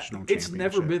national it's championship.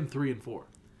 never been 3 and 4.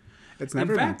 It's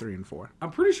never been 3 and 4.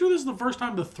 I'm pretty sure this is the first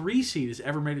time the 3 seed has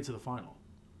ever made it to the final.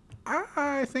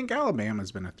 I think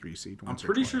Alabama's been a 3 seed once. I'm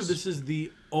pretty sure this is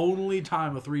the only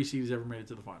time a 3 seed has ever made it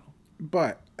to the final.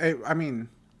 But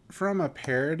from a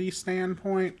parity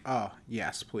standpoint,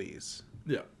 yes, please.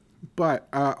 Yeah. But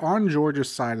on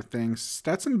Georgia's side of things,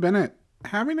 Stetson Bennett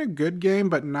having a good game,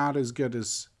 but not as good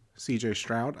as CJ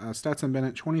Stroud. Stetson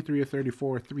Bennett, 23 of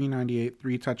 34, 398,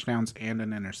 3 touchdowns, and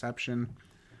an interception.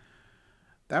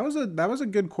 That was a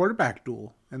good quarterback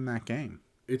duel in that game.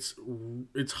 It's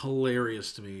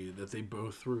hilarious to me that they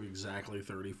both threw exactly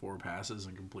 34 passes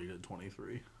and completed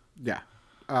 23. Yeah.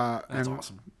 That's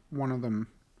awesome. One of them,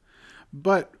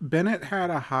 But Bennett had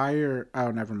a higher.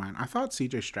 Oh, never mind. I thought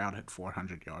C.J. Stroud had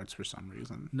 400 yards for some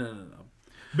reason. No.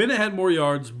 Bennett had more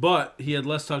yards, but he had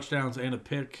less touchdowns and a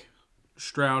pick.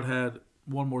 Stroud had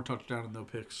one more touchdown and no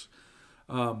picks.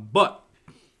 But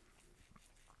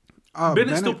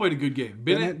Bennett still played a good game.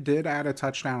 Bennett did add a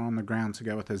touchdown on the ground to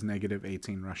go with his negative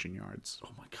 18 rushing yards.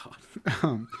 Oh my god.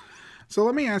 So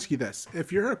let me ask you this: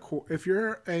 if you're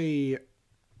a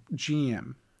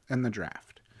GM in the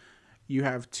draft, you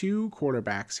have two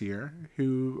quarterbacks here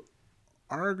who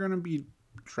are going to be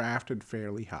drafted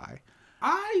fairly high.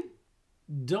 I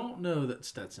don't know that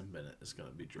Stetson Bennett is going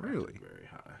to be drafted very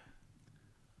high.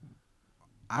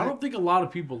 I don't think a lot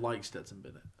of people like Stetson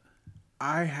Bennett.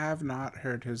 I have not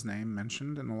heard his name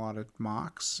mentioned in a lot of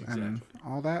mocks and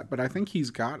all that, but I think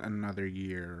he's got another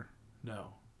year.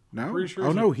 No?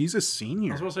 Sure no, he's a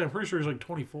senior. I was going to say, I'm pretty sure he's like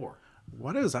 24.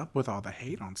 What is up with all the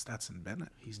hate on Stetson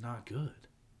Bennett? He's not good.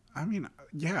 I mean,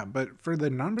 yeah, but for the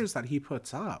numbers that he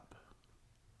puts up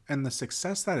and the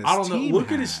success that his I don't know. team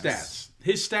Look at his stats.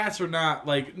 His stats are not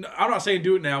like, I'm not saying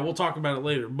do it now. We'll talk about it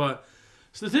later, but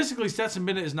statistically, Stetson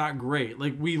Bennett is not great.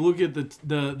 Like, we look at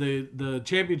the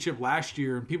championship last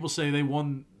year, and people say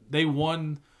they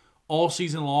won all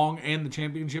season long and the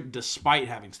championship despite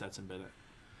having Stetson Bennett.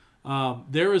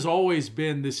 There has always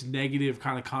been this negative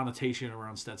kind of connotation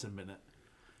around Stetson Bennett.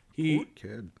 He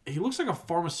looks like a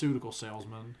pharmaceutical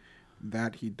salesman.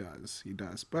 That he does.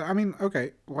 But, I mean,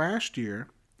 okay, last year,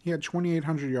 he had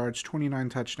 2,800 yards, 29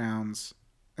 touchdowns,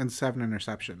 and 7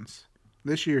 interceptions.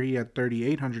 This year, he had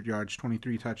 3,800 yards,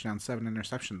 23 touchdowns, 7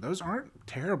 interceptions. Those aren't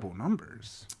terrible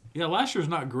numbers. Yeah, last year's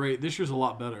not great. This year's a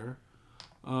lot better.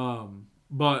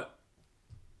 But,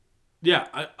 yeah,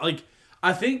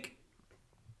 I think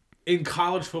in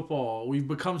college football, we've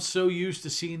become so used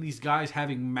to seeing these guys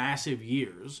having massive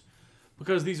years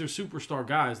because these are superstar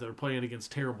guys that are playing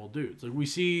against terrible dudes. Like, we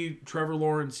see Trevor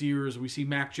Lawrence years, we see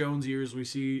Mac Jones years, we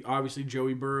see, obviously,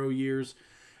 Joey Burrow years.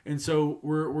 And so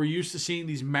we're used to seeing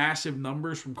these massive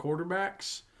numbers from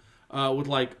quarterbacks with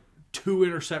like 2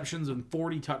 interceptions and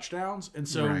 40 touchdowns. And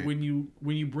so when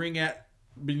you bring at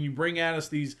us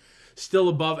these still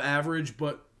above average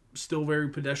but still very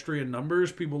pedestrian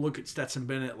numbers, people look at Stetson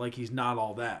Bennett like he's not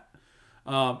all that.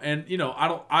 And you know,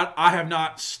 I have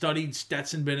not studied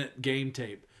Stetson Bennett game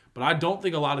tape, but I don't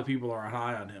think a lot of people are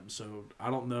high on him. So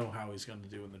I don't know how he's going to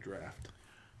do in the draft.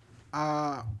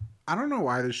 I don't know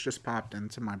why this just popped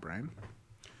into my brain.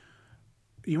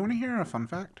 You want to hear a fun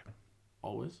fact?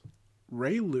 Always.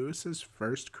 Ray Lewis's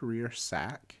first career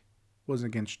sack was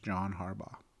against John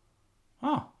Harbaugh.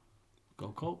 Huh. Go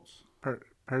Colts.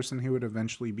 Person who would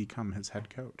eventually become his head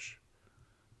coach.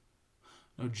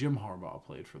 No, Jim Harbaugh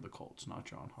played for the Colts, not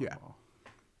John Harbaugh. Yeah.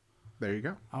 There you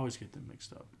go. I always get them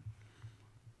mixed up.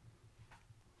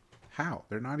 How?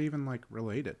 They're not even, like,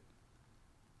 related.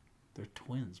 They're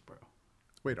twins, bro.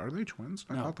 Wait, are they twins?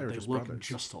 I thought they were just look brothers.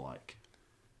 Just alike.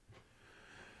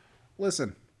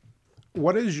 Listen,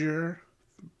 what is your,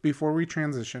 before we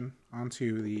transition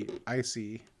onto the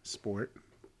icy sport,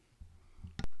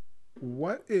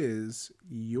 what is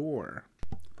your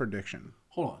prediction?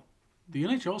 Hold on. The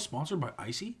NHL is sponsored by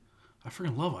Icy? I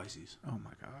freaking love Icies. Oh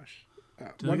my gosh.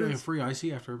 Do they get a free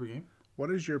Icy after every game? What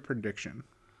is your prediction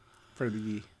for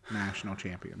the national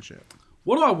championship?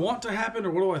 What do I want to happen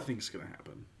or what do I think is going to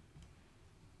happen?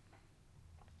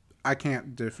 I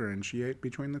can't differentiate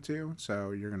between the two, so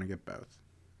you're going to get both.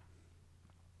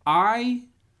 I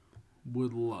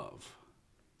would love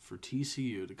for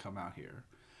TCU to come out here,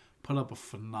 put up a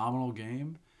phenomenal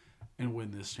game, and win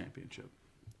this championship.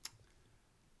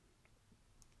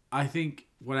 I think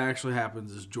what actually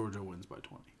happens is Georgia wins by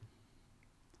 20.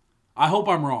 I hope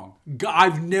I'm wrong.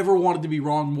 I've never wanted to be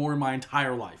wrong more in my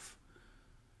entire life.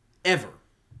 Ever.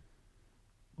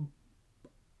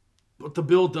 But the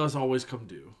bill does always come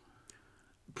due.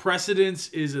 Precedence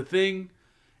is a thing,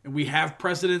 and we have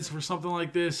precedence for something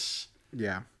like this.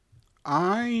 Yeah.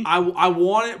 I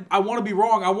want it. I want to be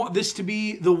wrong. I want this to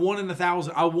be the 1 in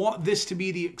 1,000. I want this to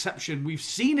be the exception. We've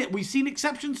seen it. We've seen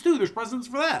exceptions too. There's precedence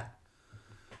for that.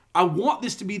 I want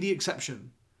this to be the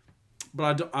exception,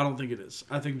 but I don't think it is.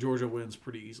 I think Georgia wins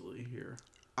pretty easily here.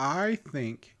 I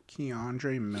think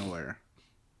Keandre Miller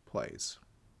plays.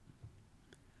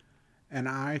 And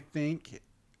I think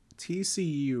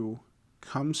TCU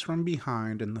comes from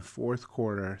behind in the fourth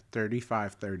quarter,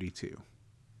 35-32.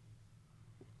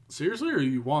 Seriously, or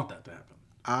you want that to happen?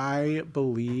 I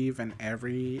believe in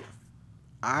 90%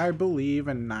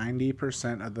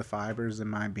 of the fibers in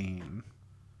my being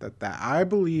that I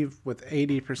believe with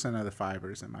 80% of the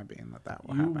fibers in my being that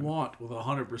will happen. You want with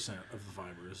 100% of the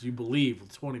fibers. You believe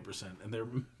with 20%, and they're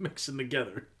mixing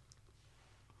together.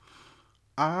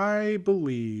 I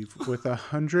believe with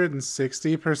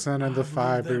 160% of the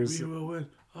fibers.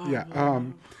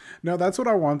 No, that's what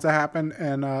I want to happen,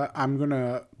 and I'm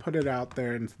gonna put it out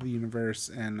there into the universe.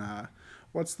 And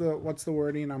what's the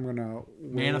wording? I'm gonna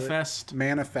manifest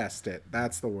it.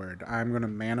 That's the word. I'm gonna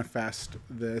manifest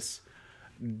this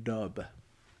dub.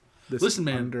 Listen,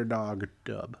 man, underdog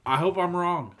dub. I hope I'm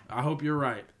wrong. I hope you're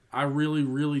right. I really,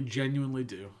 really, genuinely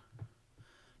do.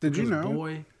 Did you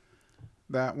know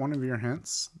that one of your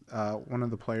hints, one of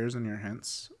the players in your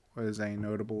hints, was a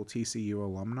notable TCU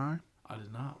alumni? I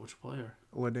did not. Which player?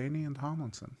 LaDainian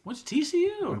Tomlinson. What's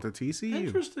TCU? Went to TCU.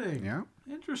 Interesting. Yeah.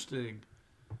 Interesting.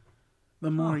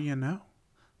 The more you know.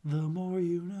 The more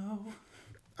you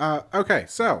know. Okay,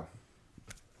 so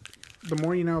the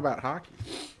more you know about hockey,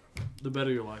 the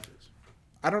better your life is.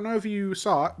 I don't know if you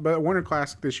saw it, but Winter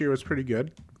Classic this year was pretty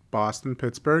good. Boston,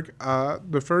 Pittsburgh.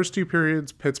 The first two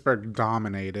periods, Pittsburgh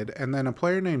dominated, and then a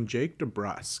player named Jake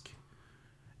DeBrusk,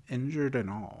 injured and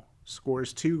all,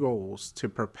 scores 2 goals to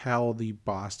propel the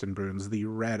Boston Bruins, the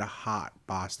red-hot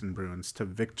Boston Bruins, to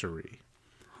victory.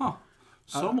 Huh.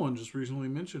 Someone just recently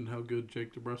mentioned how good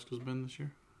Jake DeBrusk has been this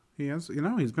year. He has,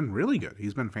 he's been really good.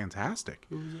 He's been fantastic.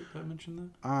 Who was it that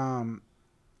mentioned that?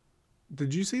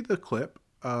 Did you see the clip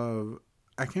of,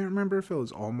 I can't remember if it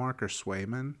was Allmark or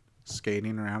Swayman,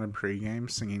 skating around in pregame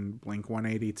singing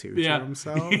Blink-182 to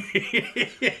himself?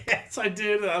 Yes, I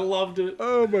did. I loved it.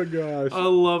 Oh my gosh. I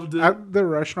loved it. At the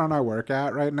restaurant I work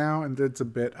at right now, and it's a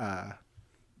bit, I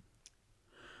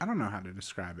don't know how to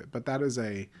describe it, but that is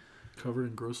a... Covered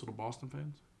in gross little Boston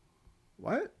fans?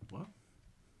 What? What?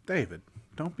 David,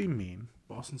 don't be mean.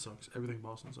 Boston sucks. Everything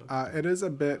Boston sucks. It is a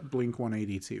bit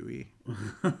Blink-182-y.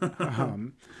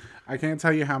 I can't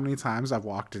tell you how many times I've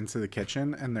walked into the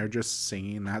kitchen and they're just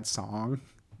singing that song,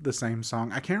 the same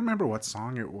song. I can't remember what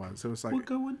song it was. It was like... We're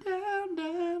going down,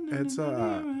 down, it's,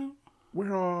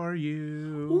 where are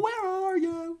you? Where are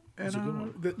you?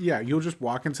 And, yeah, you'll just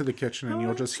walk into the kitchen and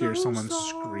you'll just hear someone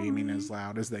screaming as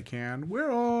loud as they can.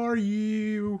 Where are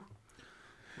you?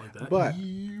 Like that? But...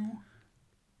 You.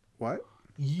 What?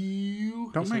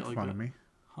 You. Don't make fun of me.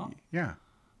 Huh? Yeah.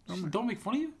 Don't make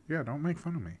fun of you? Yeah, don't make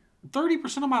fun of me.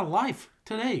 30% of my life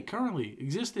today, currently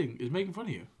existing, is making fun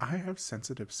of you. I have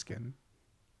sensitive skin.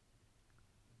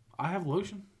 I have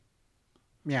lotion.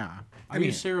 Yeah. I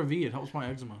use CeraVe. It helps my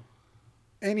eczema.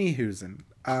 Anywhoozin.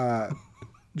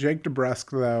 Jake DeBrusk,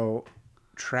 though,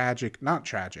 not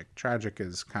tragic. Tragic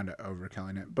is kind of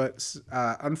overkilling it. But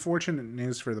unfortunate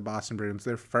news for the Boston Bruins.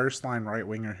 Their first-line right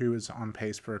winger, who is on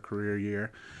pace for a career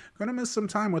year, going to miss some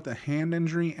time with a hand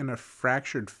injury and a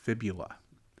fractured fibula.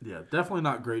 Yeah, definitely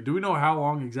not great. Do we know how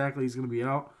long exactly he's going to be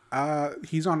out?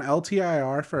 He's on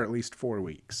LTIR for at least 4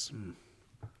 weeks.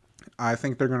 I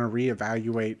think they're going to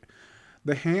reevaluate.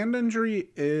 The hand injury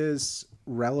is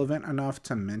relevant enough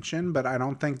to mention, but I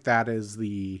don't think that is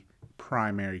the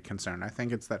primary concern. I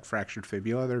think it's that fractured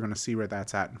fibula. They're going to see where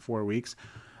that's at in 4 weeks.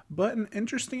 But an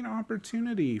interesting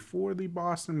opportunity for the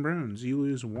Boston Bruins. You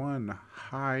lose one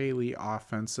highly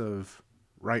offensive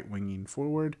right-winging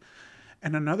forward,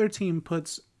 and another team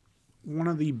puts one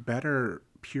of the better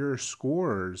pure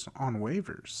scorers on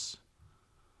waivers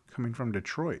coming from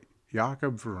Detroit,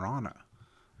 Jakub Vrana.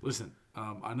 Listen,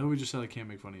 I know we just said I can't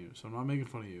make fun of you, so I'm not making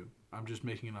fun of you. I'm just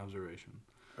making an observation.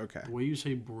 Okay. The way you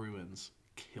say Bruins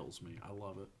kills me. I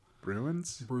love it.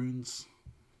 Bruins? Bruins.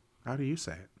 How do you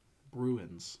say it?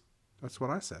 Bruins. That's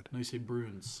what I said. No, you say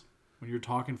Bruins. When you're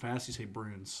talking fast, you say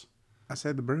Bruins. I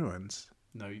said the Bruins.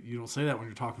 No, you don't say that when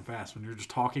you're talking fast. When you're just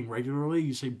talking regularly,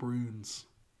 you say Bruins.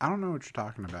 I don't know what you're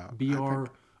talking about. Broons,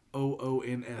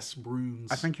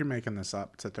 Bruins. I think you're making this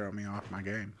up to throw me off my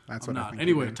game. That's what I think.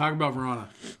 Anyway, talk about Vrana.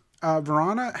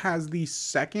 Vrana has the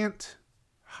second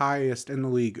highest in the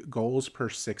league goals per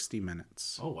 60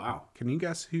 minutes. Oh, wow. Can you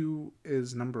guess who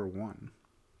is number 1?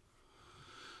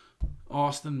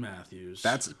 Austin Matthews.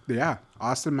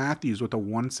 Austin Matthews with a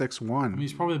 1.61. I mean,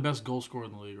 he's probably the best goal scorer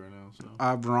in the league right now. So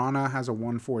Vrana has a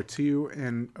 1.42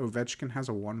 and Ovechkin has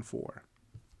a 1.4.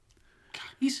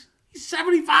 He's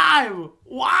 75.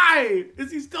 Why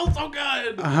is he still so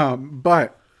good?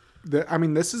 But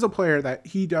this is a player that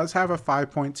he does have a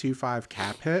 5.25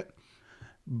 cap hit,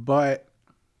 but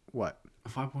what? A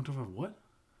 5.25 what?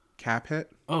 Cap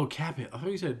hit. Oh, cap hit. I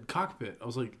thought you said cockpit. I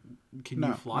was like, can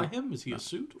you fly him? Is he a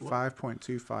suit?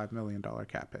 $5.25 million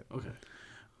cap hit. Okay.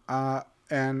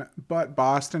 But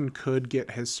Boston could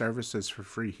get his services for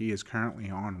free. He is currently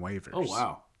on waivers. Oh,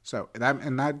 wow. So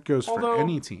that goes for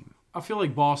any team. I feel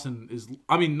like Boston is.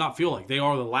 I mean, not feel like they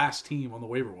are the last team on the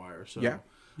waiver wire. So yeah,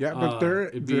 but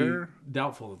it'd be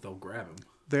doubtful that they'll grab him.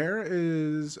 There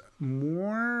is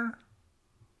more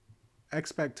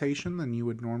expectation than you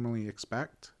would normally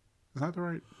expect. Is that the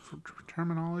right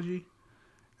terminology?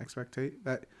 Expectate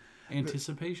that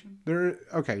Anticipation?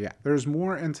 There's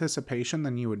more anticipation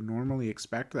than you would normally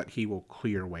expect that he will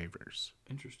clear waivers.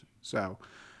 Interesting. So,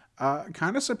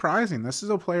 kind of surprising. This is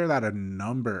a player that a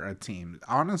number of teams.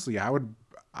 Honestly, when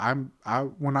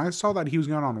I saw that he was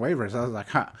going on waivers, I was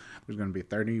like, there's going to be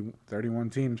 31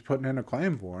 teams putting in a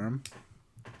claim for him.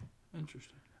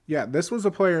 Interesting. Yeah, this was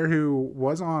a player who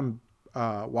was on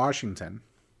Washington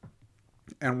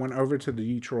and went over to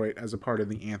Detroit as a part of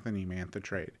the Anthony Mantha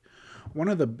trade. One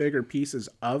of the bigger pieces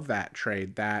of that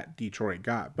trade that Detroit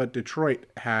got, but Detroit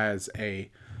has a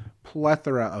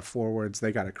plethora of forwards.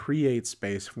 They got to create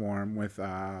space for him with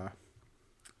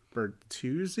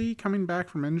Bertuzzi coming back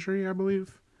from injury, I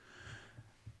believe.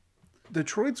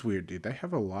 Detroit's weird, dude. They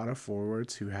have a lot of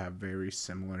forwards who have very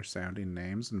similar sounding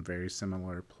names and very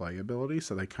similar playability,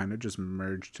 so they kind of just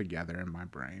merge together in my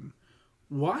brain.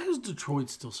 Why is Detroit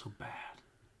still so bad?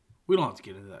 We don't have to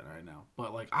get into that right now,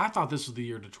 but I thought this was the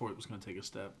year Detroit was going to take a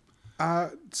step.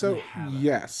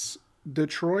 Yes,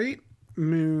 Detroit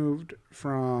moved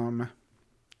from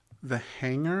the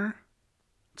hangar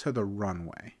to the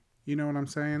runway. You know what I'm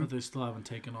saying? But they still haven't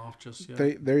taken off just yet.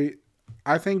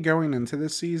 I think going into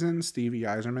this season, Stevie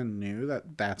Yzerman knew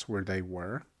that that's where they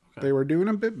were. Okay. They were doing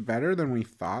a bit better than we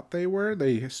thought they were.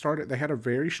 They had a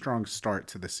very strong start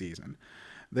to the season.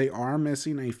 They are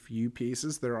missing a few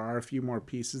pieces. There are a few more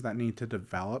pieces that need to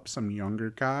develop, some younger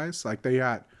guys. They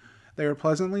were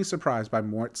pleasantly surprised by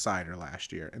Mort Sider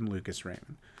last year and Lucas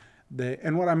Raymond.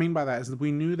 And what I mean by that is that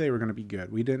we knew they were going to be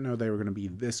good. We didn't know they were going to be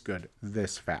this good,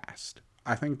 this fast.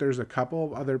 I think there's a couple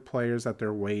of other players that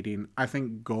they're waiting. I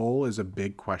think goal is a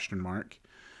big question mark.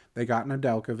 They got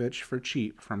Nedeljkovic for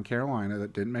cheap from Carolina.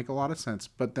 That didn't make a lot of sense,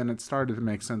 but then it started to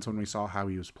make sense when we saw how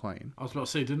he was playing. I was about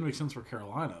to say it didn't make sense for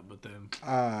Carolina, but then...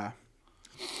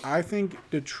 I think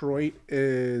Detroit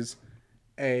is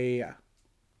a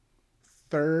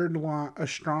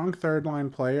strong third line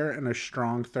player and a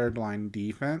strong third line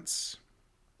defense.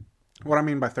 What I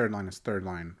mean by third line is third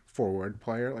line forward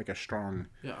player, like a strong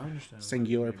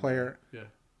singular player. Yeah.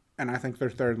 And I think their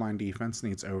third line defense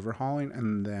needs overhauling,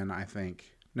 and then I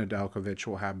think Nedeljkovic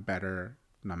will have better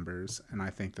numbers, and I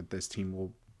think that this team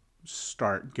will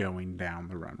start going down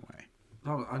the runway. I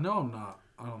don't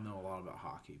know a lot about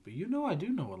hockey, but I do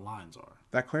know what lines are.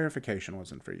 That clarification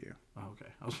wasn't for you. Oh,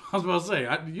 okay. I was about to say,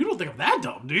 you don't think I'm that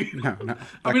dumb, do you? No.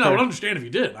 I mean, I would understand if you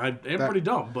did. I am pretty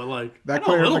dumb, but that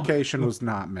clarification was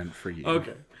not meant for you.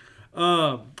 Okay.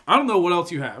 I don't know what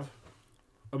else you have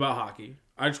about hockey.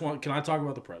 Can I talk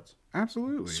about the Preds?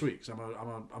 Absolutely. Sweet. 'Cause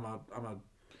I'm a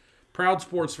proud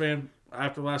sports fan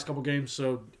after the last couple games.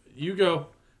 So you go.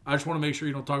 I just want to make sure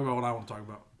you don't talk about what I want to talk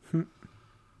about.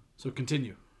 So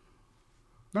continue.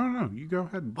 No. You go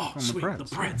ahead. Oh, sweet. The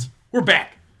Preds. We're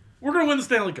back. We're going to win the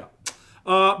Stanley Cup.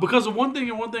 Because of one thing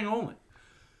and one thing only.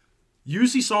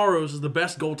 UC Saros is the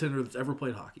best goaltender that's ever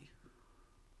played hockey.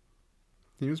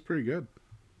 He was pretty good.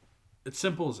 It's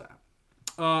simple as that.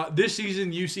 This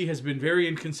season, UC has been very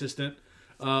inconsistent.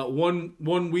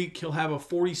 One week, he'll have a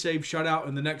 40-save shutout,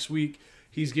 and the next week,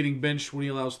 he's getting benched when he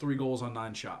allows 3 goals on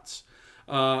 9 shots.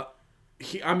 Quite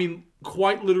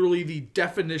literally, the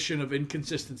definition of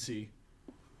inconsistency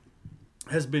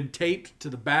has been taped to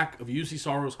the back of UC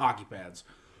Saros hockey pads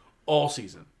all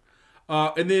season.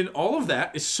 And then all of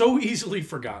that is so easily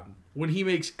forgotten when he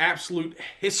makes absolute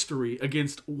history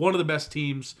against one of the best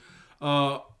teams,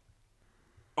 or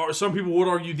some people would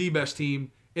argue the best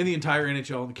team in the entire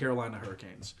NHL, the Carolina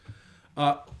Hurricanes.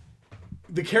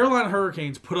 The Carolina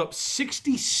Hurricanes put up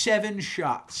 67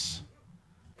 shots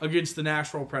against the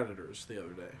Nashville Predators the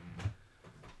other day.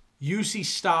 UC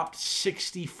stopped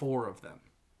 64 of them.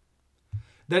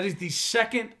 That is the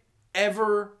second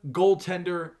ever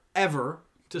goaltender ever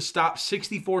to stop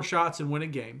 64 shots and win a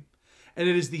game. And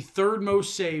it is the third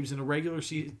most saves in a regular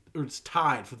season, or it's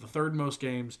tied for the third most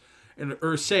games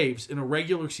or saves in a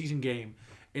regular season game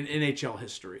in NHL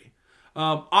history.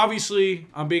 Obviously,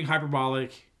 I'm being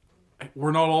hyperbolic.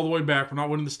 We're not all the way back. We're not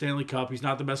winning the Stanley Cup. He's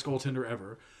not the best goaltender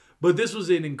ever. But this was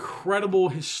an incredible,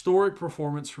 historic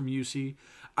performance from UC.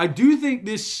 I do think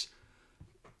this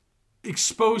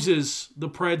exposes the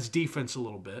Preds' defense a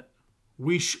little bit.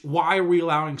 Why are we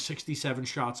allowing 67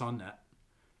 shots on net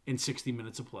in 60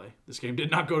 minutes of play? This game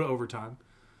did not go to overtime.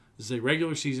 This is a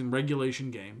regular season regulation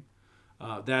game.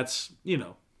 That's,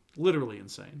 literally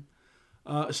insane.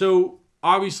 So,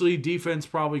 obviously, defense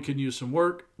probably could use some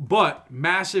work. But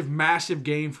massive, massive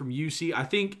game from UC. I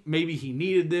think maybe he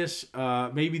needed this.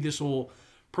 Maybe this will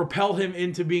propel him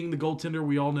into being the goaltender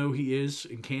we all know he is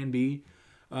and can be.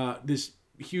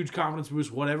 huge confidence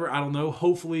boost, whatever. I don't know.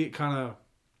 Hopefully, it kind of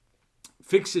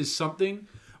fixes something.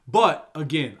 But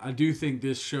again, I do think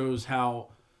this shows how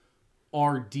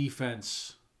our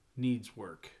defense needs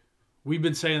work. We've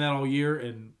been saying that all year,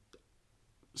 and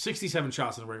 67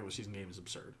 shots in a regular season game is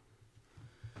absurd.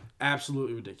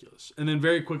 Absolutely ridiculous. And then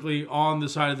very quickly on the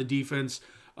side of the defense,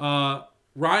 Ryan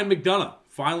McDonough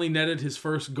finally netted his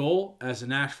first goal as a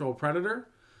Nashville Predator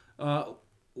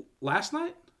last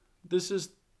night.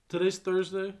 Today's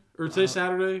Thursday, or today's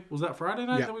Saturday. Was that Friday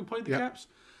night that we played the Caps?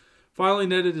 Finally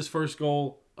netted his first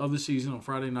goal of the season on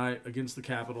Friday night against the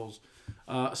Capitals.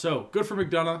 So good for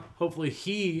McDonough. Hopefully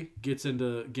he gets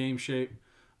into game shape.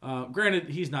 Granted,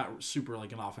 he's not super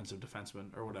like an offensive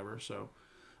defenseman or whatever, so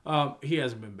he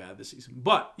hasn't been bad this season.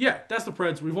 But yeah, that's the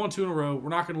Preds. We've won 2 in a row. We're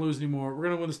not going to lose anymore. We're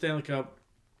going to win the Stanley Cup.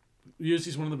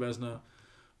 USC's one of the Vezina.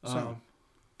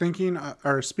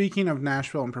 Speaking of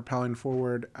Nashville and propelling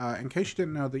forward, in case you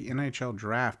didn't know, the NHL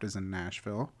draft is in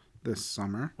Nashville this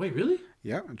summer. Wait, really?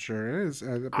 Yeah, it sure is.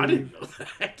 I didn't know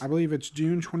that. I believe it's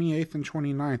June 28th and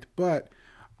 29th. But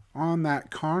on that,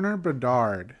 Connor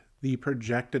Bedard, the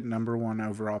projected number 1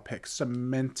 overall pick,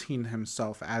 cementing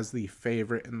himself as the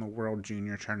favorite in the World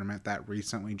Junior Tournament that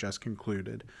recently just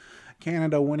concluded.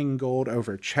 Canada winning gold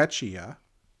over Chechnya.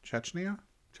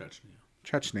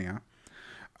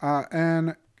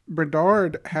 And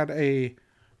Bedard had a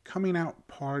coming out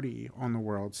party on the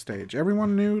world stage.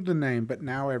 Everyone knew the name, but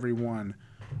now everyone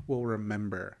will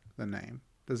remember the name.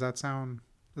 Does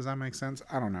that make sense?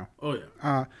 I don't know. Oh,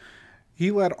 yeah. He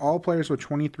led all players with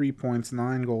 23 points,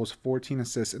 9 goals, 14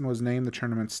 assists, and was named the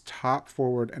tournament's top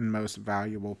forward and most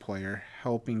valuable player,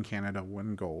 helping Canada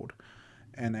win gold.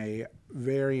 And a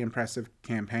very impressive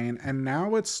campaign. And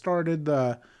now it's started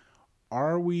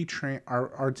are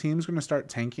teams going to start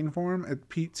tanking for him?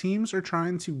 Teams are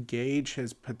trying to gauge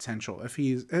his potential. If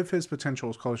his potential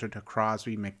is closer to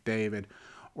Crosby, McDavid,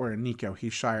 or Nico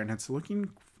Hischier, and it's looking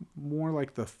more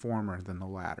like the former than the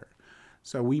latter.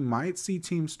 So we might see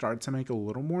teams start to make a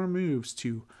little more moves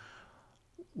to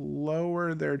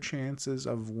lower their chances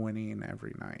of winning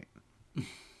every night.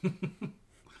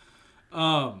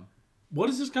 What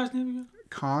is this guy's name again?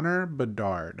 Connor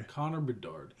Bedard. Connor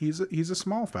Bedard. He's a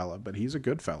small fella, but he's a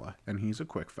good fella, and he's a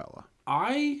quick fella.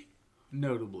 I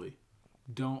notably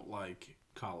don't like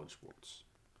college sports.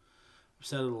 I've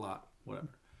said it a lot. Whatever.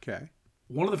 Okay.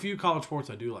 One of the few college sports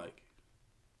I do like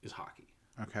is hockey.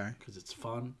 Okay. Because it's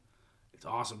fun. It's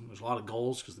awesome. There's a lot of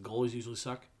goals because the goalies usually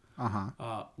suck.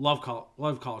 Uh-huh. Love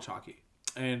college hockey.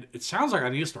 And it sounds like I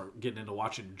need to start getting into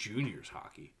watching juniors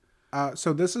hockey.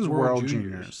 So this is World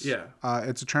Juniors. Yeah.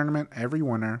 It's a tournament every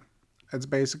winter. It's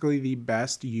basically the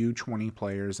best U20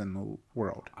 players in the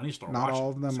world. I need to start Not watching. all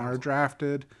of them are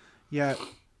drafted yet.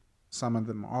 Some of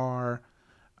them are.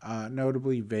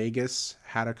 Notably, Vegas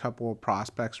had a couple of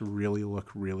prospects really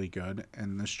look really good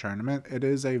in this tournament. It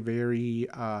is a very...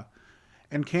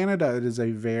 in Canada, it is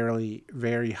a very,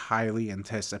 very highly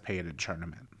anticipated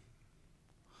tournament.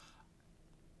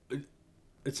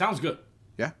 It sounds good.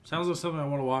 Yeah. Sounds like something I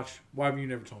want to watch. Why have you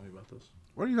never told me about this?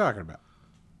 What are you talking about?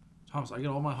 Thomas, I get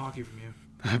all my hockey from you.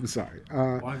 I'm sorry.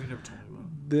 Why have you never told me about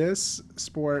it? This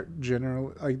sport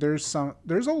generally, like there's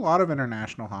a lot of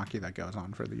international hockey that goes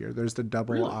on for the year. There's the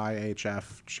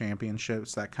IHF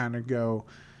championships that kind of go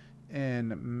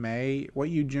in May. What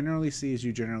you generally see is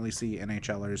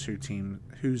NHLers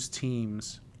whose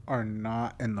teams are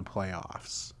not in the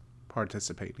playoffs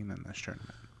participating in this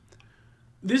tournament.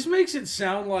 This makes it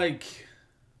sound like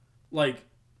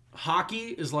hockey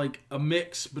is like a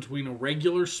mix between a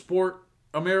regular sport,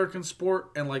 American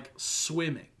sport, and like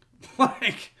swimming.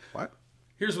 Like, what?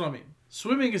 Here's what I mean.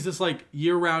 Swimming is this like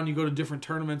year round. You go to different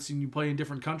tournaments and you play in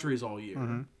different countries all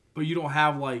year, but you don't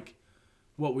have like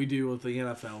what we do with the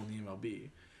NFL and the MLB.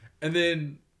 And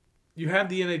then you have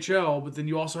the NHL, but then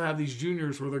you also have these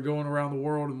juniors where they're going around the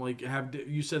world and like have.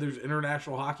 You said there's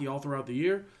international hockey all throughout the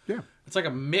year. Yeah, it's like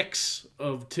a mix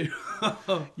of two.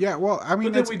 Yeah, well, I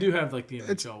mean, but then we do have like the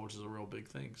NHL, which is a real big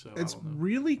thing. So it's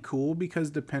really cool because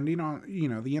depending on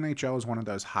the NHL is one of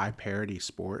those high parity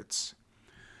sports.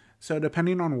 So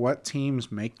depending on what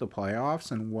teams make the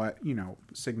playoffs and what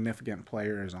significant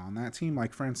players on that team,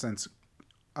 like for instance,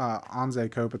 Anze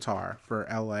Kopitar for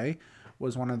LA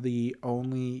was one of the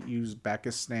only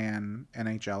Uzbekistan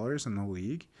NHLers in the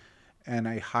league, and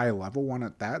a high-level one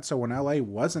at that. So when LA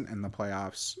wasn't in the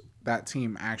playoffs, that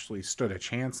team actually stood a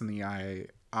chance in the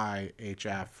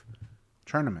IHF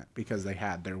tournament because they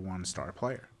had their one-star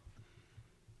player.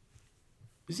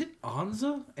 Is it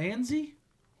Anze?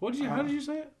 How did you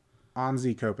say it?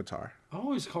 Anze Kopitar. I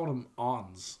always called him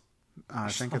Ons. I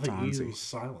think it's Anze. He was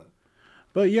silent.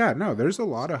 But yeah, no, there's a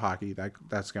lot of hockey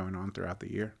that's going on throughout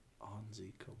the year.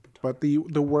 But the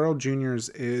World Juniors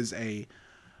is a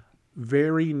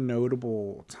very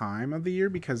notable time of the year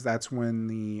because that's when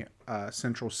the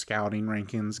central scouting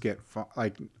rankings get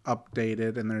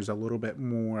updated, and there's a little bit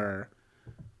more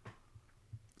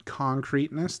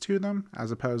concreteness to them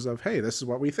as opposed to, hey, this is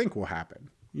what we think will happen.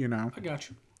 You know, I got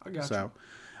you. So,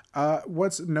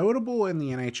 what's notable in the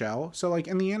NHL? So, like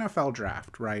in the NFL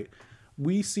draft, right?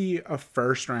 We see a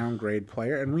first round grade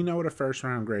player, and we know what a first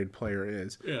round grade player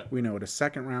is. Yeah. We know what a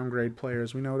second round grade player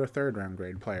is. We know what a third round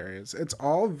grade player is. It's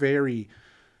all very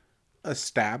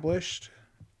established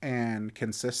and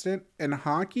consistent. In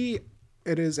hockey,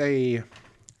 it is a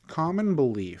common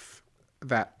belief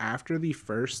that after the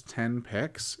first 10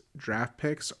 picks, draft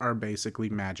picks are basically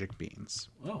magic beans.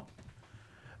 Oh.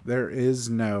 There is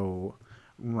no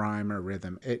rhyme or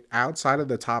rhythm. It outside of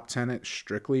the top 10, it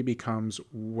strictly becomes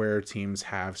where teams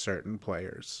have certain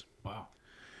players. Wow.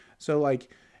 So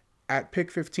like at pick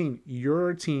 15,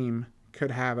 your team could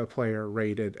have a player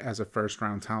rated as a first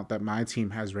round talent that my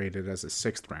team has rated as a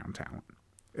 6th round talent.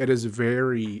 It is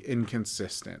very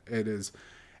inconsistent. It's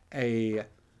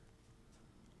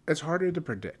harder to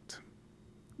predict.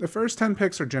 The first 10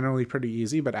 picks are generally pretty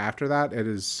easy, but after that it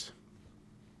is.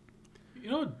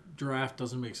 You know, draft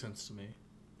doesn't make sense to me.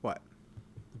 What?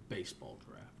 The baseball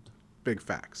draft. Big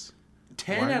facts.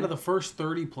 10 out of the first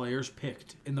 30 players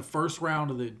picked in the first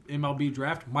round of the MLB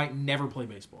draft might never play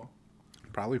baseball.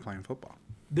 Probably playing football.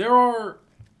 There are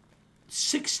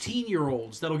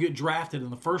 16-year-olds that'll get drafted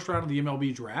in the first round of the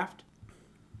MLB draft.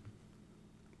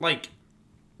 Like,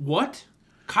 what?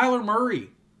 Kyler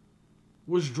Murray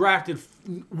was drafted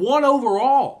 1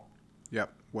 overall.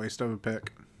 Yep. Waste of a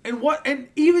pick. And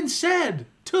even said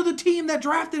to the team that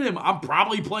drafted him, I'm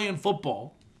probably playing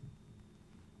football.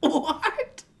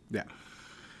 What? Yeah.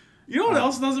 You know what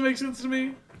else doesn't make sense to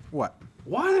me? What?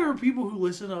 Why there are people who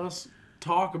listen to us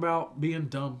talk about being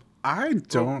dumb? I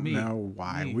don't know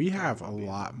why. We have a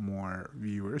lot more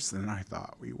viewers than I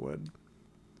thought we would,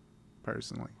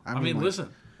 personally. I mean, listen,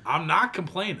 I'm not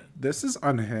complaining. This is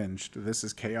unhinged. This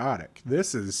is chaotic.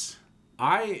 This is...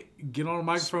 I get on a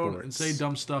microphone and say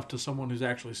dumb stuff to someone who's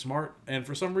actually smart, and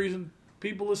for some reason,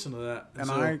 people listen to that. And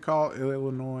so, I call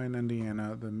Illinois and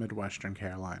Indiana the Midwestern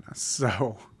Carolina,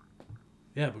 so...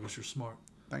 Yeah, because you're smart.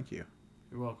 Thank you.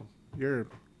 You're welcome. You're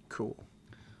cool.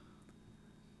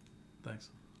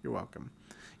 Thanks. You're welcome.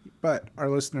 But our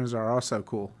listeners are also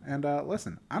cool. And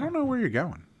listen, I don't know where you're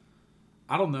going.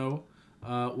 I don't know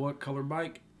what color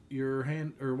bike your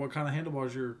hand, or what kind of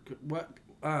handlebars your... What?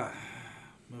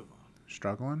 Move on.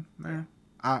 Struggling there?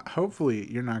 Hopefully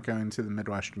you're not going to the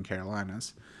Midwestern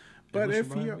Carolinas. But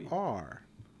if you are,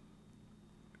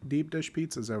 deep dish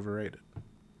pizza is overrated.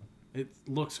 It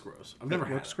looks gross. I've never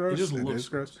had it. Looks gross? It just looks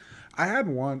gross. I had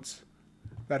once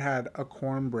that had a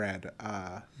cornbread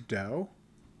dough.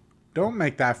 Don't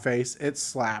make that face. It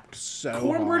slapped so hard.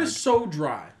 Cornbread is so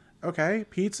dry. Okay,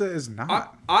 pizza is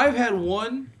not. I've had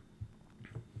one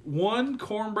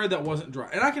cornbread that wasn't dry,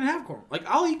 and I can have cornbread. Like,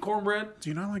 I'll eat cornbread. Do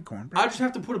you not like cornbread? I just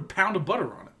have to put a pound of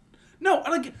butter on it. No, I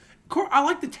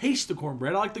like the taste of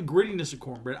cornbread. I like the grittiness of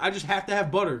cornbread. I just have to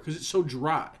have butter because it's so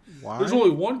dry. Why? There's only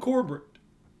one cornbread.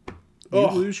 You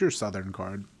lose your Southern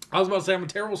card. I was about to say I'm a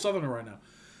terrible Southerner right now.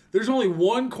 There's only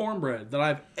one cornbread that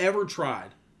I've ever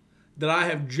tried that I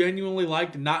have genuinely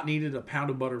liked and not needed a pound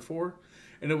of butter for.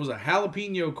 And it was a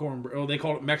jalapeno cornbread. Oh, they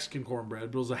called it Mexican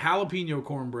cornbread. But it was a jalapeno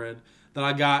cornbread that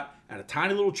I got at a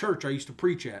tiny little church I used to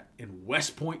preach at in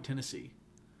West Point, Tennessee.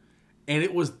 And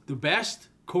it was the best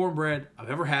cornbread I've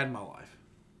ever had in my life.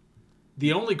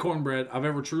 The only cornbread I've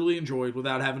ever truly enjoyed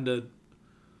without having to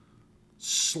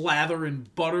slather in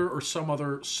butter or some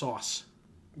other sauce.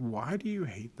 Why do you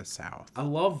hate the South? I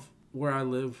love where I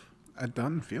live. It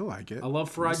doesn't feel like it. I love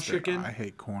fried chicken. I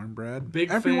hate cornbread.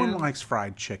 Everyone likes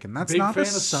fried chicken. That's not a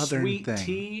Southern sweet thing.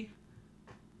 Tea.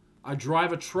 I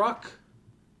drive a truck.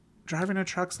 Driving a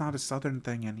truck's not a Southern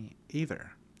thing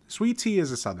either. Sweet tea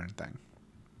is a Southern thing.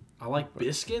 I like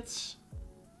biscuits.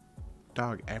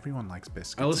 Dog, everyone likes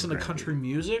biscuits. I listen to country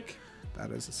music.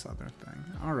 That is a Southern thing.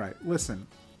 All right, listen.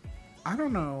 I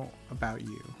don't know about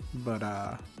you,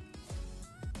 but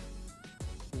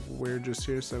we're just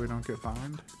here so we don't get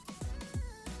fined.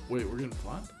 Wait, we're getting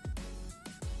fined?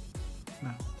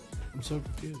 No. I'm so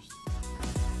confused.